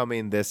not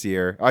coming this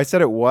year. I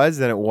said it was,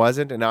 then it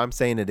wasn't, and now I'm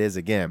saying it is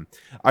again.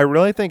 I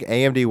really think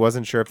AMD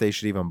wasn't sure if they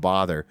should even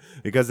bother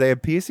because they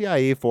have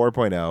PCIe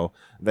 4.0,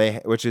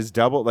 which is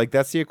double, like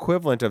that's the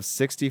equivalent of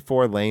 32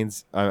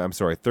 lanes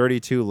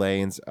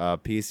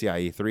of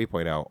PCIe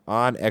 3.0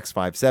 on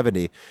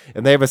X570,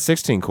 and they have a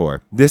 16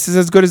 core. This is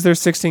as good as their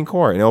 16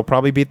 core, and it'll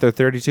probably beat their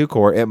 32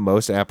 core at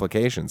most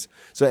applications.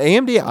 So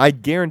AMD, I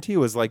guarantee,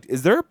 was like,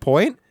 is there a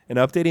point in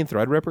updating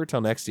Threadripper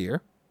till next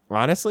year?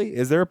 Honestly,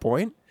 is there a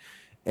point?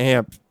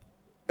 And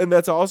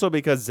that's also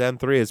because Zen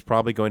 3 is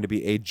probably going to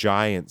be a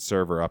giant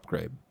server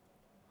upgrade.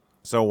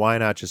 So why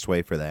not just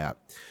wait for that?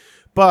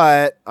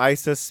 But I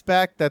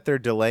suspect that they're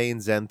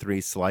delaying Zen 3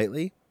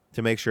 slightly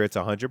to make sure it's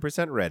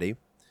 100% ready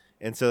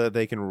and so that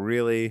they can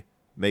really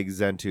make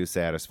Zen 2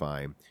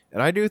 satisfying.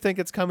 And I do think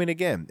it's coming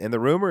again. And the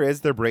rumor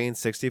is they're bringing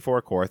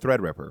 64-core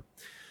Threadripper.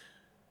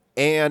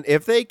 And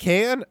if they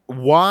can,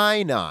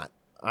 why not?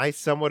 I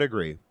somewhat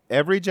agree.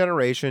 Every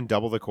generation,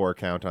 double the core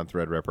count on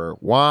Threadripper.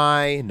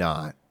 Why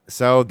not?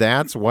 So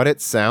that's what it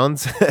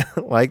sounds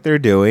like they're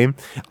doing.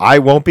 I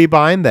won't be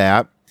buying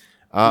that.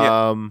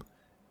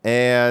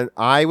 And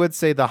I would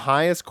say the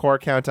highest core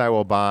count I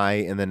will buy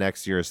in the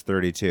next year is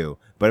 32.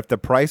 But if the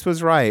price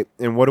was right,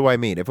 and what do I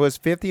mean? If it was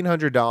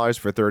 $1,500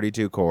 for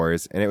 32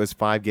 cores and it was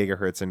 5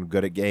 gigahertz and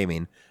good at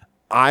gaming,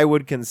 I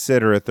would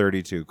consider a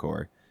 32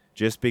 core.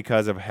 just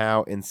because of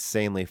how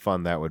insanely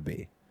fun that would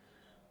be.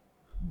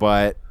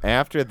 But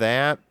after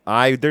that,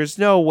 there's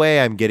no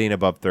way I'm getting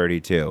above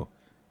 32.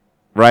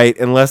 Right?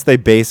 Unless they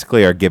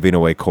basically are giving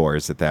away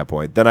cores at that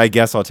point. Then I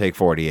guess I'll take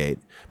 48.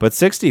 But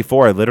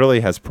 64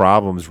 literally has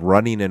problems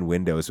running in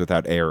Windows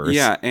without errors.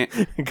 Yeah.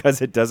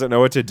 Because it doesn't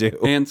know what to do.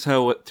 And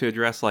so to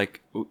address,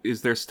 like,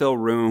 is there still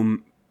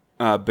room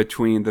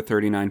between the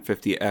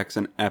 3950X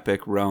and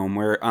Epic Rome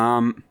where,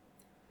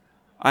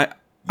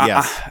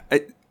 Yes.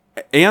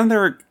 and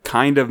they're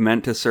kind of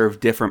meant to serve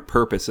different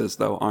purposes,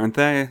 though, aren't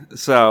they?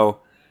 So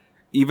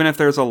even if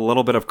there's a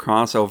little bit of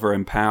crossover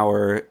in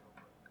power,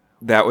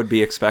 that would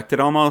be expected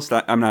almost.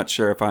 I'm not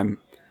sure if I'm.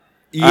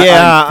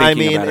 Yeah, I'm I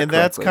mean, and correctly.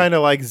 that's kind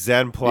of like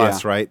Zen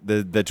Plus, Yeah. right?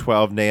 The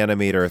 12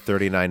 nanometer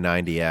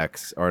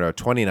 3990X, or no,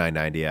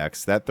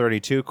 2990X. That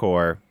 32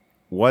 core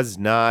was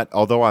not,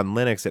 although on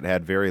Linux it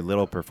had very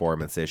little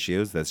performance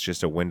issues. That's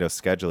just a Windows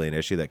scheduling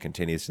issue that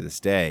continues to this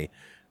day.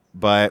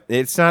 But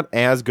it's not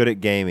as good at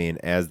gaming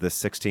as the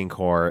 16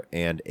 core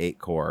and 8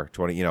 core.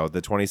 The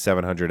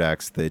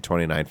 2700X, the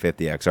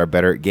 2950X are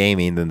better at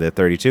gaming than the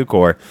 32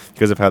 core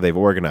because of how they've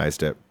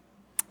organized it.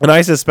 And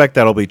I suspect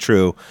that'll be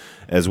true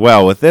as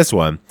well with this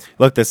one.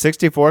 Look, the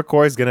 64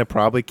 core is going to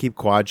probably keep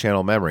quad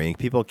channel memory.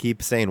 People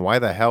keep saying, why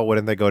the hell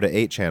wouldn't they go to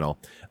 8 channel?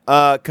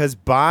 Because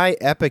buy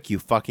Epic, you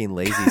fucking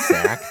lazy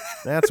sack.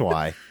 That's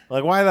why.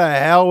 Like, why the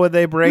hell would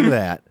they bring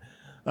that?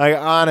 Like,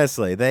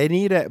 honestly, they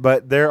need it.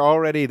 But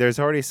there's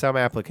already some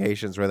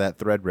applications where that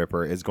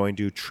Threadripper is going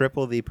to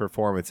triple the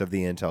performance of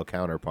the Intel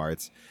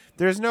counterparts.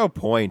 There's no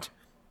point.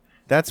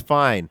 That's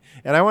fine.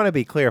 And I want to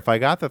be clear, if I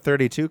got the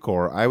 32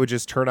 core, I would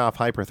just turn off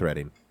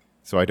hyperthreading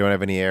so I don't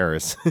have any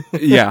errors.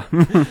 Yeah.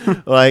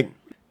 Like,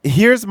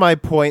 here's my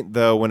point,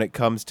 though, when it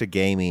comes to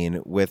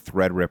gaming with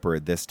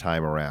Threadripper this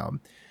time around.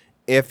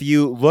 If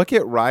you look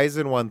at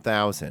Ryzen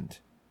 1000,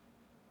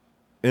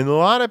 and a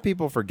lot of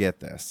people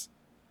forget this,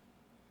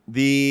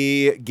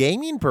 the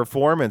gaming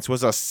performance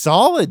was a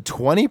solid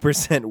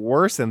 20%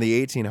 worse than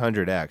the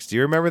 1800X. Do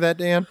you remember that,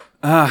 Dan?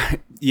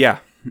 Yeah.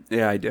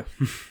 Yeah, I do.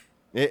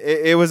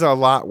 It was a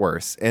lot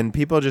worse, and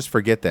people just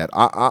forget that.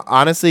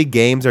 Honestly,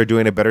 games are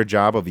doing a better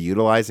job of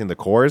utilizing the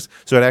cores,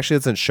 so it actually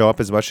doesn't show up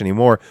as much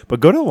anymore. But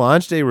go to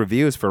launch day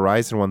reviews for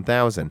Ryzen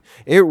 1000.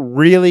 It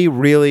really,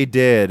 really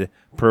did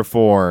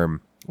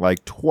perform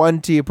like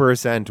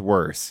 20%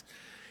 worse.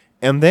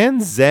 And then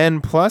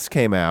Zen Plus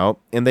came out,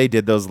 and they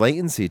did those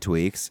latency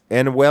tweaks,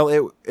 and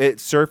well,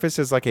 it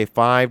surfaces like a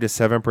 5 to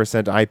 7%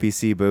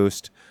 IPC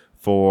boost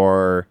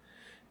for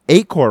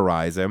 8-core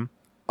Ryzen.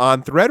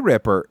 On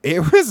Threadripper,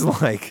 it was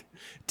like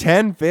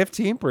 10,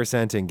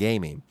 15% in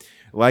gaming.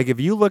 Like, if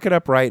you look it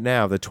up right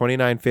now, the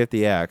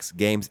 2950X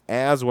games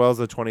as well as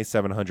the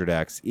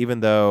 2700X,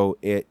 even though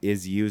it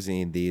is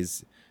using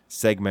these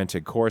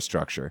segmented core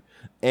structure.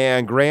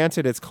 And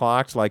granted, it's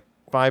clocked like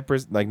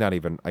 5%, like not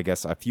even, I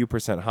guess, a few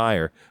percent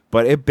higher,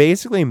 but it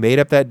basically made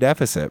up that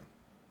deficit.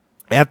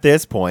 At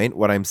this point,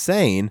 what I'm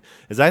saying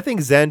is I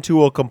think Zen 2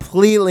 will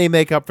completely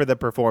make up for the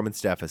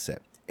performance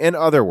deficit. In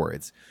other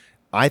words,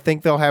 I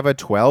think they'll have a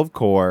 24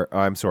 core at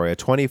like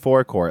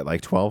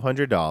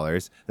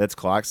 $1,200 that's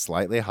clocked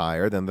slightly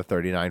higher than the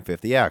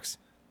 3950X.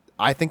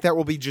 I think that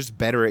will be just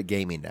better at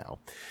gaming now.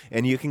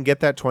 And you can get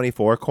that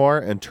 24 core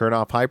and turn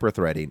off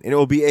hyperthreading, and it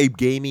will be a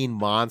gaming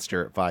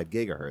monster at 5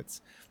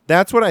 gigahertz.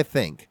 That's what I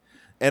think.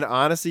 And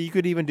honestly, you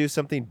could even do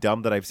something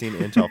dumb that I've seen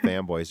Intel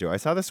fanboys do. I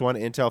saw this one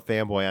Intel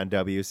fanboy on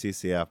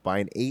WCCF buy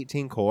an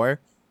 18 core,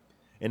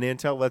 and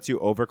Intel lets you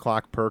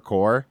overclock per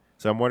core.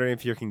 So I'm wondering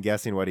if you can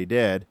guessing what he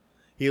did.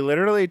 He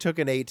literally took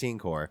an 18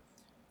 core,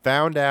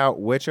 found out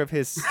which of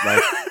his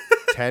like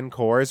 10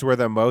 cores were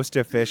the most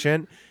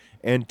efficient,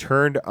 and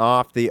turned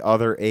off the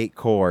other 8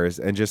 cores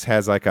and just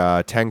has like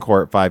a 10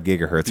 core at 5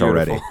 gigahertz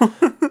already.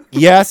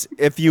 Yes,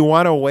 if you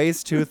want to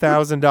waste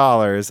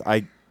 $2,000,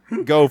 I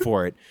go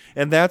for it.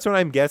 And that's what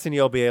I'm guessing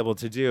you'll be able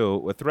to do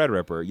with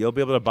Threadripper. You'll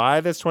be able to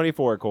buy this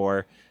 24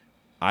 core,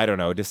 I don't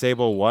know,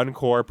 disable 1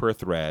 core per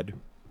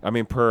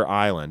per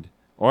island.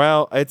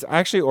 Well, it's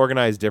actually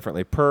organized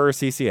differently per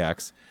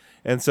CCX.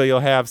 And so you'll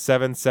have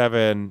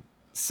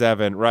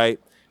 777, right?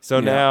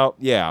 So now,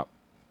 yeah.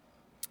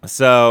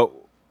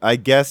 So I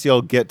guess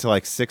you'll get to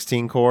like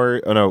 16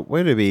 core. Oh, no,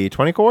 would it be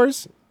 20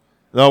 cores?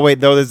 No, wait,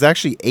 no, there's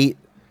actually 8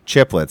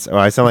 chiplets. Oh,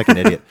 I sound like an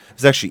idiot.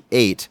 There's actually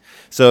 8.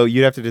 So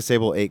you'd have to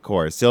disable 8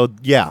 cores. So,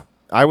 yeah,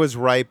 I was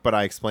right, but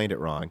I explained it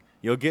wrong.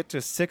 You'll get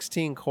to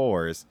 16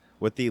 cores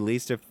with the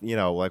least of,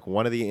 like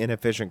one of the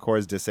inefficient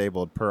cores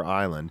disabled per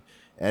island.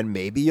 And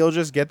maybe you'll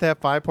just get that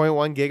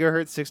 5.1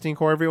 gigahertz 16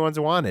 core everyone's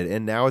wanted.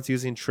 And now it's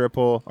using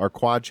triple or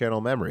quad channel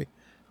memory.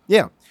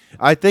 Yeah,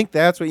 I think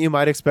that's what you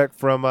might expect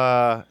from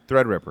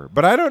Threadripper.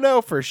 But I don't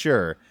know for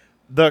sure.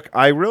 Look,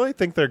 I really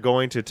think they're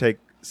going to take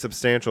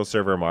substantial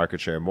server market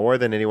share, more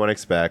than anyone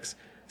expects.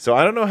 So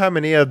I don't know how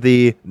many of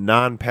the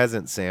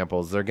non-peasant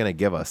samples they're going to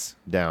give us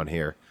down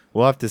here.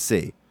 We'll have to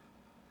see.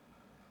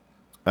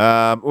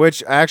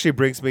 Which actually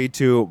brings me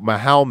to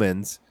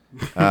Mahalman's,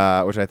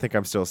 which I think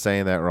I'm still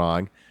saying that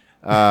wrong.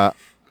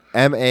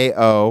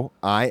 Maoilmhin.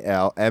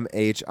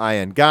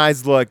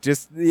 Guys, look,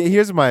 just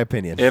here's my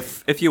opinion.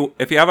 If you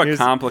have a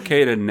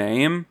complicated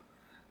name,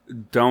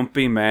 don't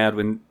be mad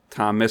when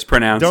Tom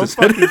mispronounces Don't it.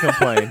 fucking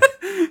complain.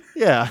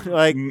 Yeah,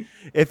 like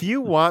if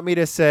you want me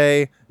to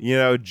say,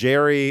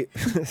 Jerry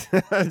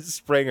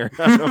Springer,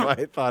 I don't know why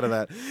I thought of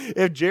that.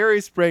 If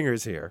Jerry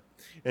Springer's here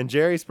and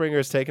Jerry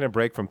Springer's taking a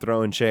break from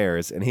throwing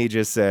chairs and he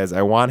just says,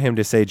 I want him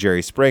to say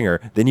Jerry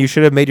Springer, then you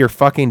should have made your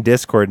fucking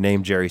Discord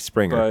name Jerry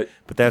Springer.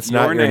 But that's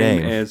not your name.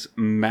 Your name is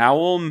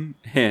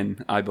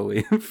Maoilmhin, I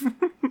believe.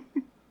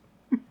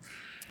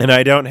 And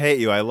I don't hate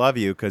you. I love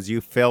you because you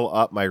fill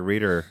up my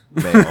reader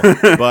mail.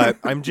 But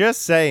I'm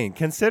just saying,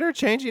 consider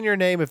changing your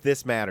name if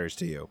this matters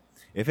to you.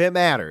 If it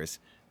matters.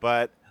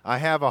 But I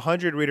have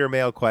 100 reader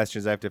mail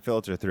questions I have to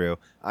filter through.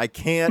 I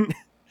can't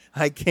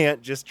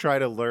just try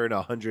to learn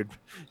 100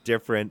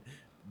 different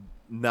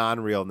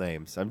non-real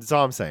names. That's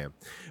all I'm saying.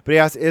 But he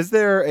asks, is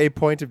there a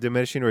point of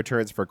diminishing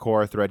returns for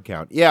core thread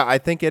count? Yeah, I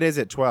think it is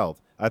at 12.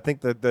 I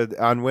think that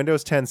on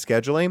Windows 10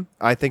 scheduling,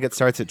 I think it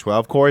starts at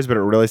 12 cores, but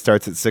it really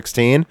starts at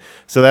 16.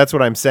 So that's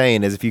what I'm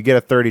saying is if you get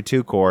a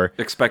 32 core,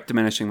 expect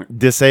diminishing.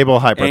 Disable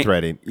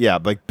hyperthreading. Yeah,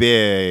 like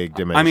big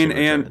diminishing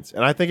returns.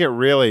 And I think it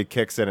really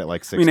kicks in at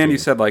like 16. And you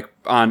said like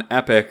on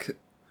Epic,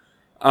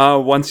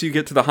 once you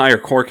get to the higher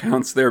core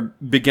counts, there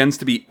begins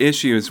to be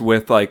issues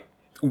with like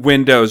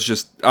Windows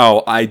just,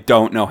 I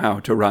don't know how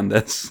to run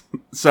this.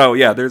 So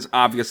yeah, there's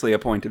obviously a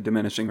point of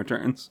diminishing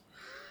returns.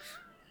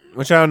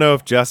 Which I don't know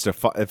if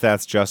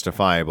that's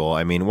justifiable.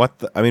 I mean,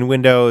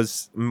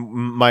 Windows,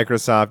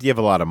 Microsoft, you have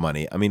a lot of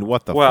money. I mean,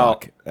 what the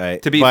fuck?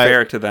 To be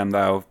fair to them,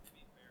 though,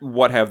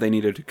 what have they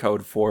needed to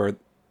code for?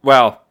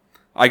 Well,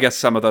 I guess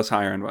some of those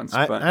higher end ones.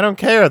 I don't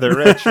care. They're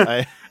rich.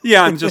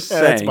 Yeah, I'm just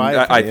saying.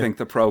 I think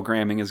the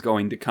programming is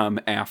going to come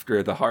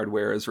after the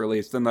hardware is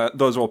released, and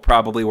those will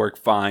probably work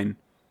fine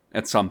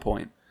at some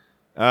point.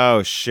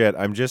 Oh, shit.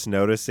 I'm just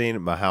noticing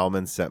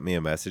Mahalman sent me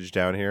a message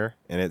down here,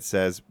 and it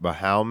says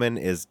Mahalman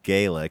is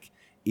Gaelic,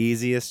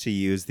 easiest to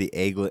use the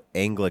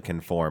Anglican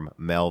form,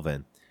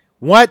 Melvin.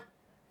 What?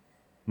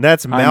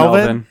 That's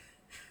Melvin?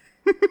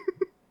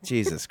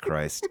 Jesus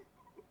Christ.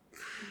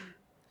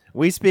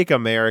 We speak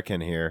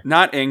American here.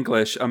 Not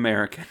English,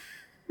 American.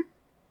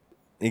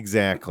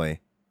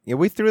 Exactly. Yeah,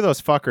 we threw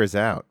those fuckers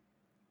out.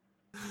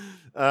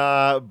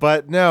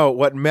 But no,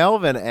 what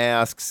Melvin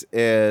asks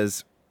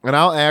is... And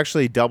I'll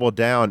actually double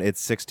down its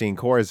 16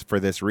 cores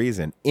for this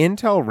reason.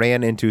 Intel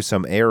ran into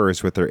some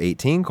errors with their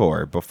 18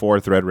 core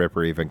before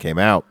Threadripper even came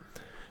out.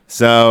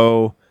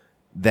 So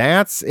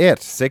that's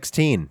it.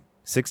 16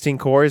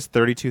 cores,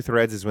 32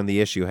 threads is when the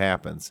issue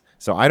happens.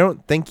 So I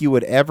don't think you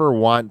would ever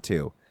want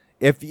to.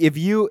 If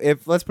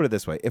let's put it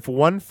this way, if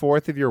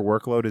 1/4 of your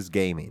workload is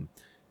gaming,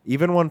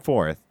 even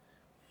 1/4,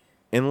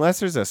 unless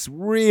there's a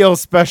real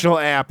special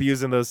app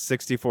using those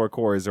 64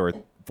 cores or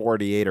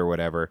 48 or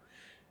whatever,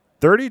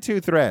 32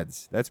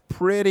 threads. That's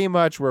pretty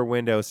much where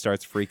Windows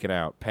starts freaking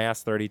out,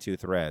 past 32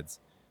 threads.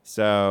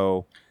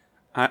 So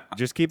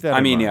just keep that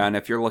in mind. Yeah, and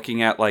if you're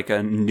looking at like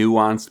a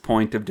nuanced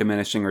point of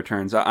diminishing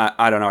returns,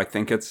 I don't know. I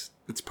think it's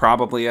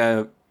probably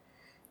a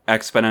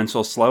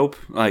exponential slope.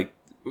 Like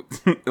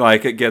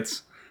it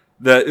gets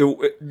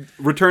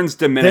returns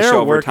diminish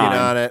over time. They're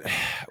working on it.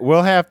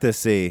 We'll have to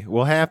see.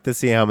 We'll have to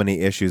see how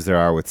many issues there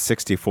are with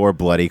 64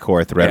 bloody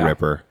core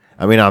Threadripper. Yeah.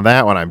 I mean, on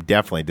that one, I'm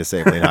definitely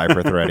disabling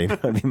hyperthreading.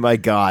 I mean, my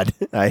God,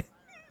 I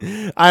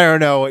don't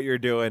know what you're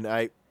doing.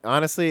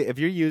 Honestly, if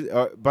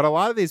you're but a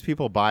lot of these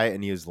people buy it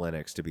and use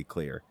Linux, to be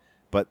clear.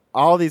 But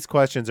all these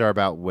questions are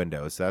about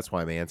Windows, so that's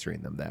why I'm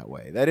answering them that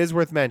way. That is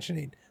worth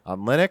mentioning.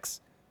 On Linux,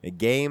 it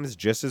games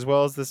just as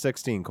well as the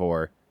 16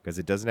 core because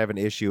it doesn't have an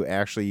issue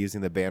actually using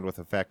the bandwidth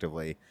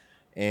effectively.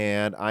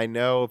 And I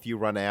know if you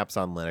run apps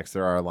on Linux,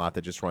 there are a lot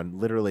that just run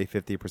literally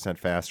 50%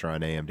 faster on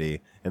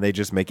AMD, and they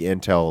just make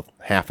Intel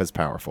half as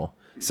powerful.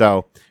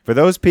 So for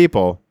those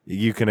people,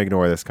 you can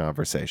ignore this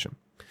conversation.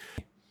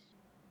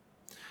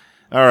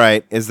 All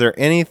right. Is there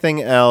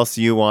anything else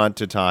you want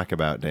to talk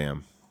about,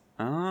 Dan?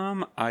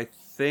 I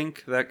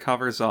think that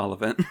covers all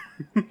of it.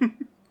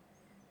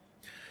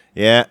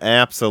 Yeah,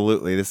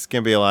 absolutely. This is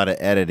going to be a lot of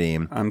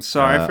editing. I'm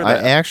sorry for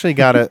that. I actually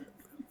got to...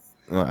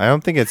 I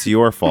don't think it's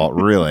your fault,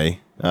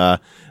 really.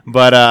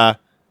 But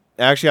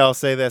actually, I'll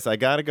say this. I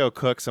got to go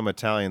cook some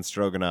Italian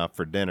stroganoff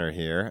for dinner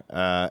here.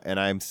 And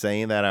I'm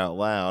saying that out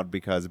loud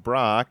because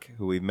Brock,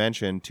 who we've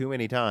mentioned too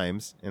many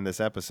times in this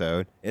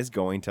episode, is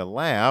going to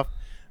laugh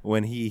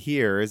when he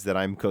hears that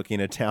I'm cooking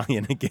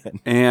Italian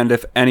again. And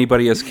if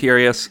anybody is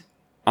curious,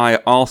 I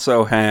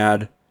also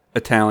had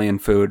Italian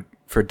food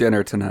for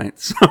dinner tonight.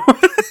 So.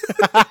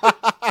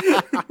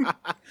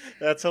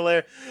 That's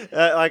hilarious.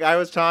 Like I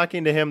was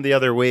talking to him the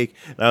other week,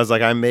 and I was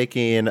like, I'm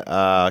making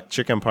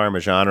chicken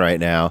parmesan right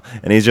now.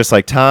 And he's just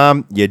like,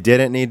 Tom, you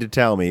didn't need to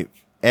tell me.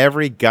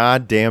 Every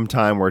goddamn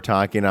time we're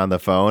talking on the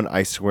phone,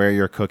 I swear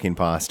you're cooking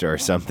pasta or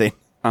something.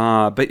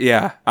 But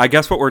yeah, I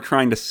guess what we're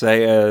trying to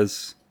say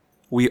is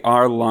we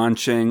are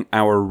launching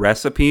our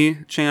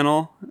recipe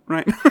channel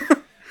right now.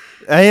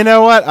 You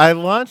know what? I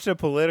launched a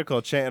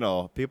political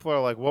channel. People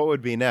are like, "What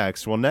would be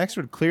next?" Well, next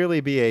would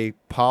clearly be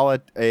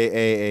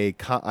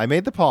I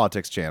made the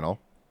politics channel.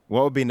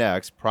 What would be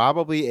next?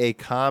 Probably a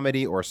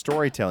comedy or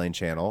storytelling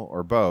channel,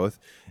 or both.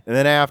 And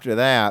then after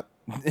that,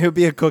 it would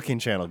be a cooking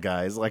channel,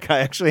 guys. Like, I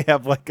actually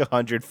have like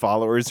 100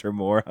 followers or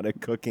more on a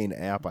cooking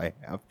app I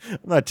have. I'm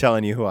not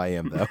telling you who I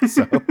am, though.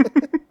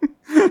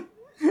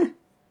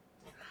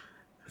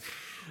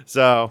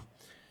 So,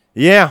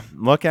 yeah,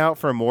 look out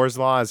for Moore's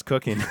Law's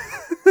cooking.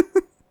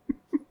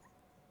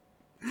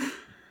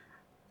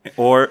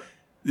 Or,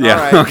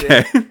 yeah, right,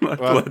 okay.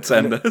 well, Let's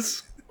end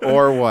this.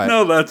 Or what?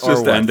 No, let's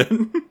just end it.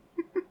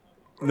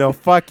 No,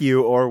 fuck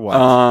you, or what?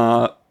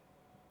 I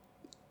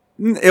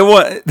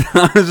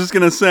was just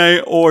going to say,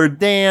 or...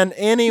 Dan,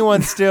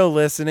 anyone still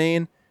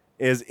listening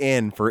is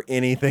in for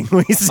anything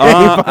we say.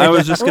 I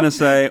was just going to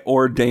say,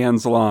 or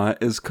Dan's Law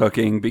is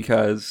cooking,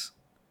 because...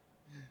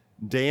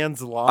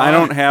 Dan's Law? I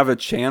don't have a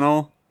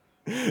channel.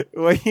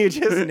 Well, you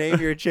just name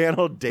your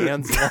channel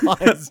Dan's Law.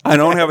 I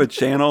don't have a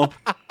channel,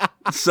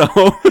 so...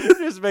 It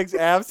just makes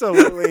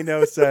absolutely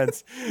no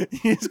sense.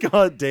 You just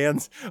call it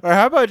Dan's... Or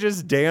how about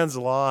just Dan's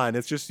Law, and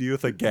it's just you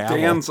with a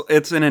gavel?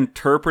 It's an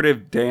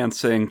interpretive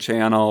dancing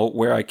channel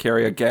where I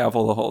carry a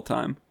gavel the whole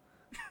time.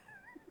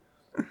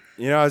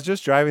 You know, I was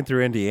just driving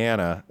through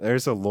Indiana.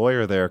 There's a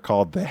lawyer there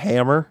called The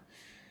Hammer.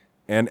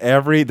 And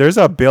there's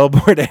a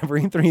billboard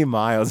every 3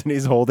 miles, and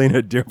he's holding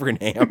a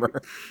different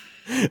hammer.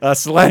 A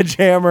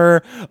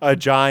sledgehammer,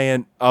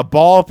 a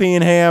ball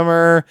peen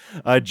hammer,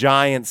 a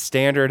giant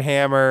standard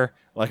hammer,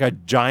 like a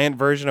giant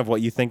version of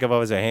what you think of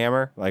as a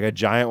hammer, like a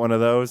giant one of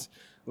those,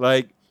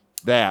 like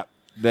that.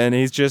 Then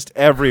he's just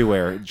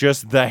everywhere.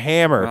 Just the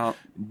hammer. Well,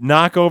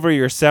 knock over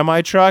your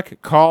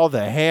semi-truck, call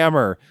the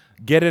hammer.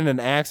 Get in an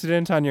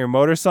accident on your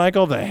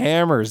motorcycle, the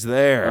hammer's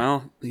there.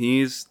 Well,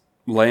 he's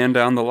laying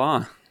down the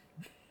law.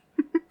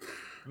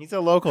 He's a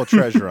local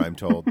treasure, I'm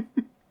told.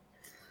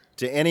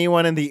 To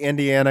anyone in the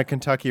Indiana,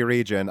 Kentucky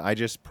region, I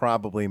just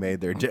probably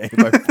made their day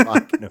by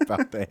talking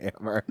about the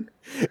hammer.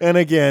 And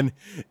again,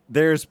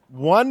 there's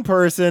one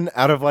person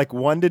out of like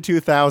 1,000 to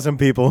 2,000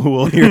 people who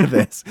will hear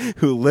this,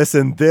 who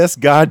listened this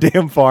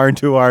goddamn far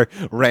into our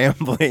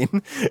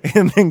rambling,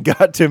 and then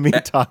got to me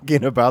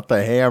talking about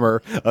the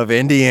hammer of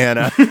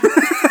Indiana.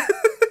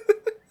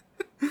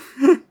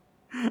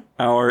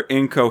 Our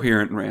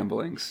incoherent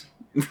ramblings.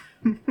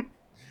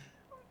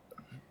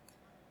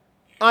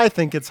 I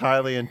think it's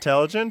highly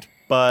intelligent,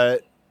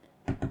 but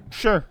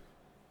sure.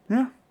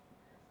 Yeah.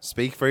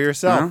 Speak for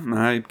yourself. Well,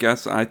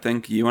 I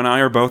think you and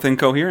I are both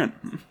incoherent.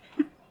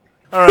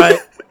 All right.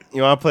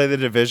 You want to play The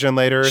Division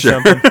later or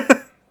Sure. something?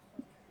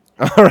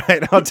 All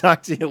right. I'll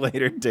talk to you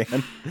later,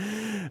 Dan.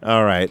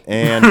 All right.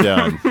 And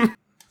done.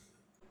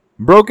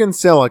 Broken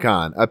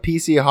Silicon, a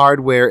PC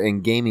hardware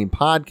and gaming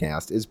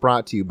podcast, is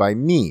brought to you by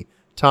me,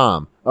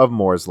 Tom, of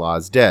Moore's Law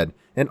is Dead,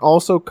 and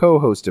also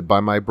co-hosted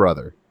by my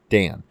brother,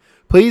 Dan.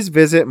 Please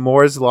visit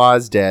Moore's Law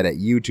is Dead at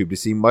YouTube to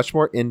see much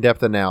more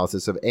in-depth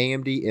analysis of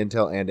AMD,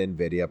 Intel, and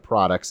NVIDIA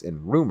products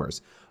and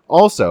rumors.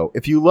 Also,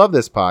 if you love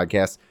this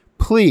podcast,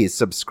 please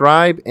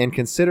subscribe and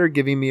consider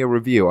giving me a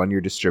review on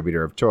your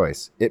distributor of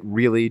choice. It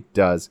really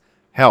does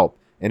help.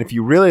 And if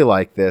you really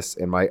like this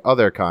and my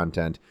other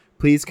content,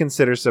 please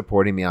consider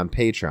supporting me on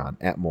Patreon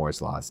at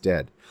Moore's Law is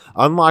Dead.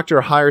 Unlocked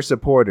or higher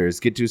supporters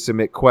get to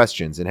submit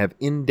questions and have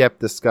in-depth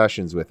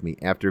discussions with me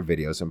after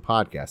videos and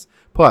podcasts.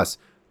 Plus,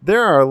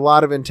 there are a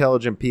lot of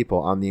intelligent people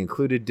on the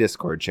included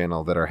Discord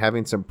channel that are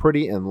having some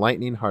pretty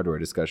enlightening hardware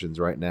discussions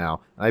right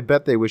now. I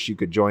bet they wish you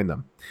could join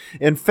them.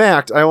 In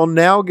fact, I will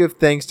now give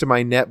thanks to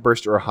my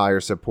NetBurst or higher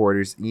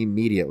supporters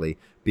immediately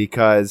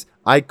because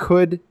I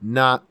could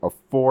not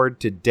afford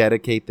to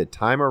dedicate the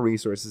time or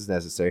resources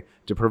necessary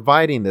to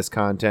providing this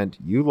content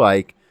you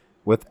like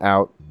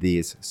without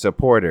these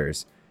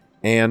supporters.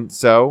 And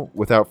so,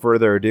 without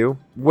further ado,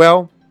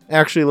 well,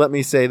 actually let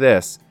me say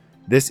this.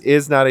 This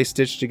is not a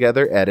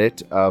stitched-together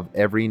edit of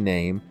every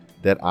name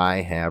that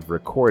I have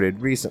recorded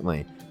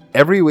recently.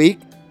 Every week,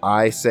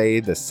 I say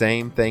the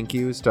same thank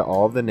yous to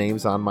all of the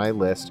names on my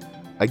list,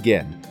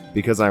 again,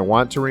 because I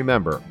want to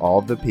remember all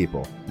of the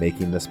people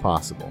making this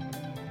possible.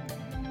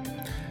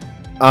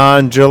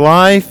 On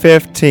July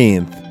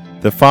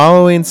 15th, the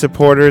following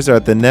supporters are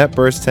at the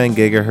NetBurst 10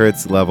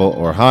 GHz level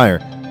or higher.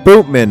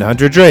 Bootman,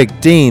 Hunter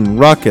Drake, Dean,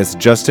 Ruckus,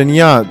 Justin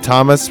Yant,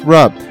 Thomas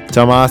Rupp,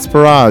 Tomas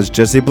Peraz,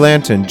 Jesse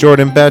Blanton,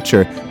 Jordan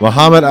Betcher,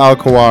 Muhammad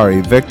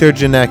Al-Kawari, Victor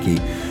Janecki,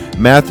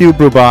 Matthew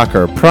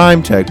Brubacher,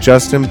 Primetech,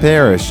 Justin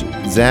Parrish,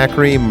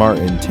 Zachary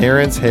Martin,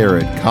 Terrence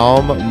Herod,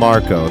 Calm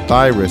Marco,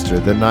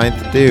 Thyrister, The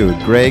Ninth Dude,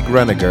 Greg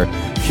Reniger,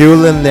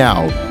 Hulin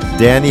Now,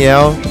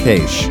 Danielle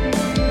Caish.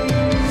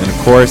 And of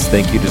course,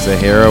 thank you to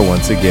Zahara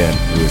once again,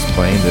 who is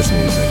playing this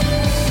music.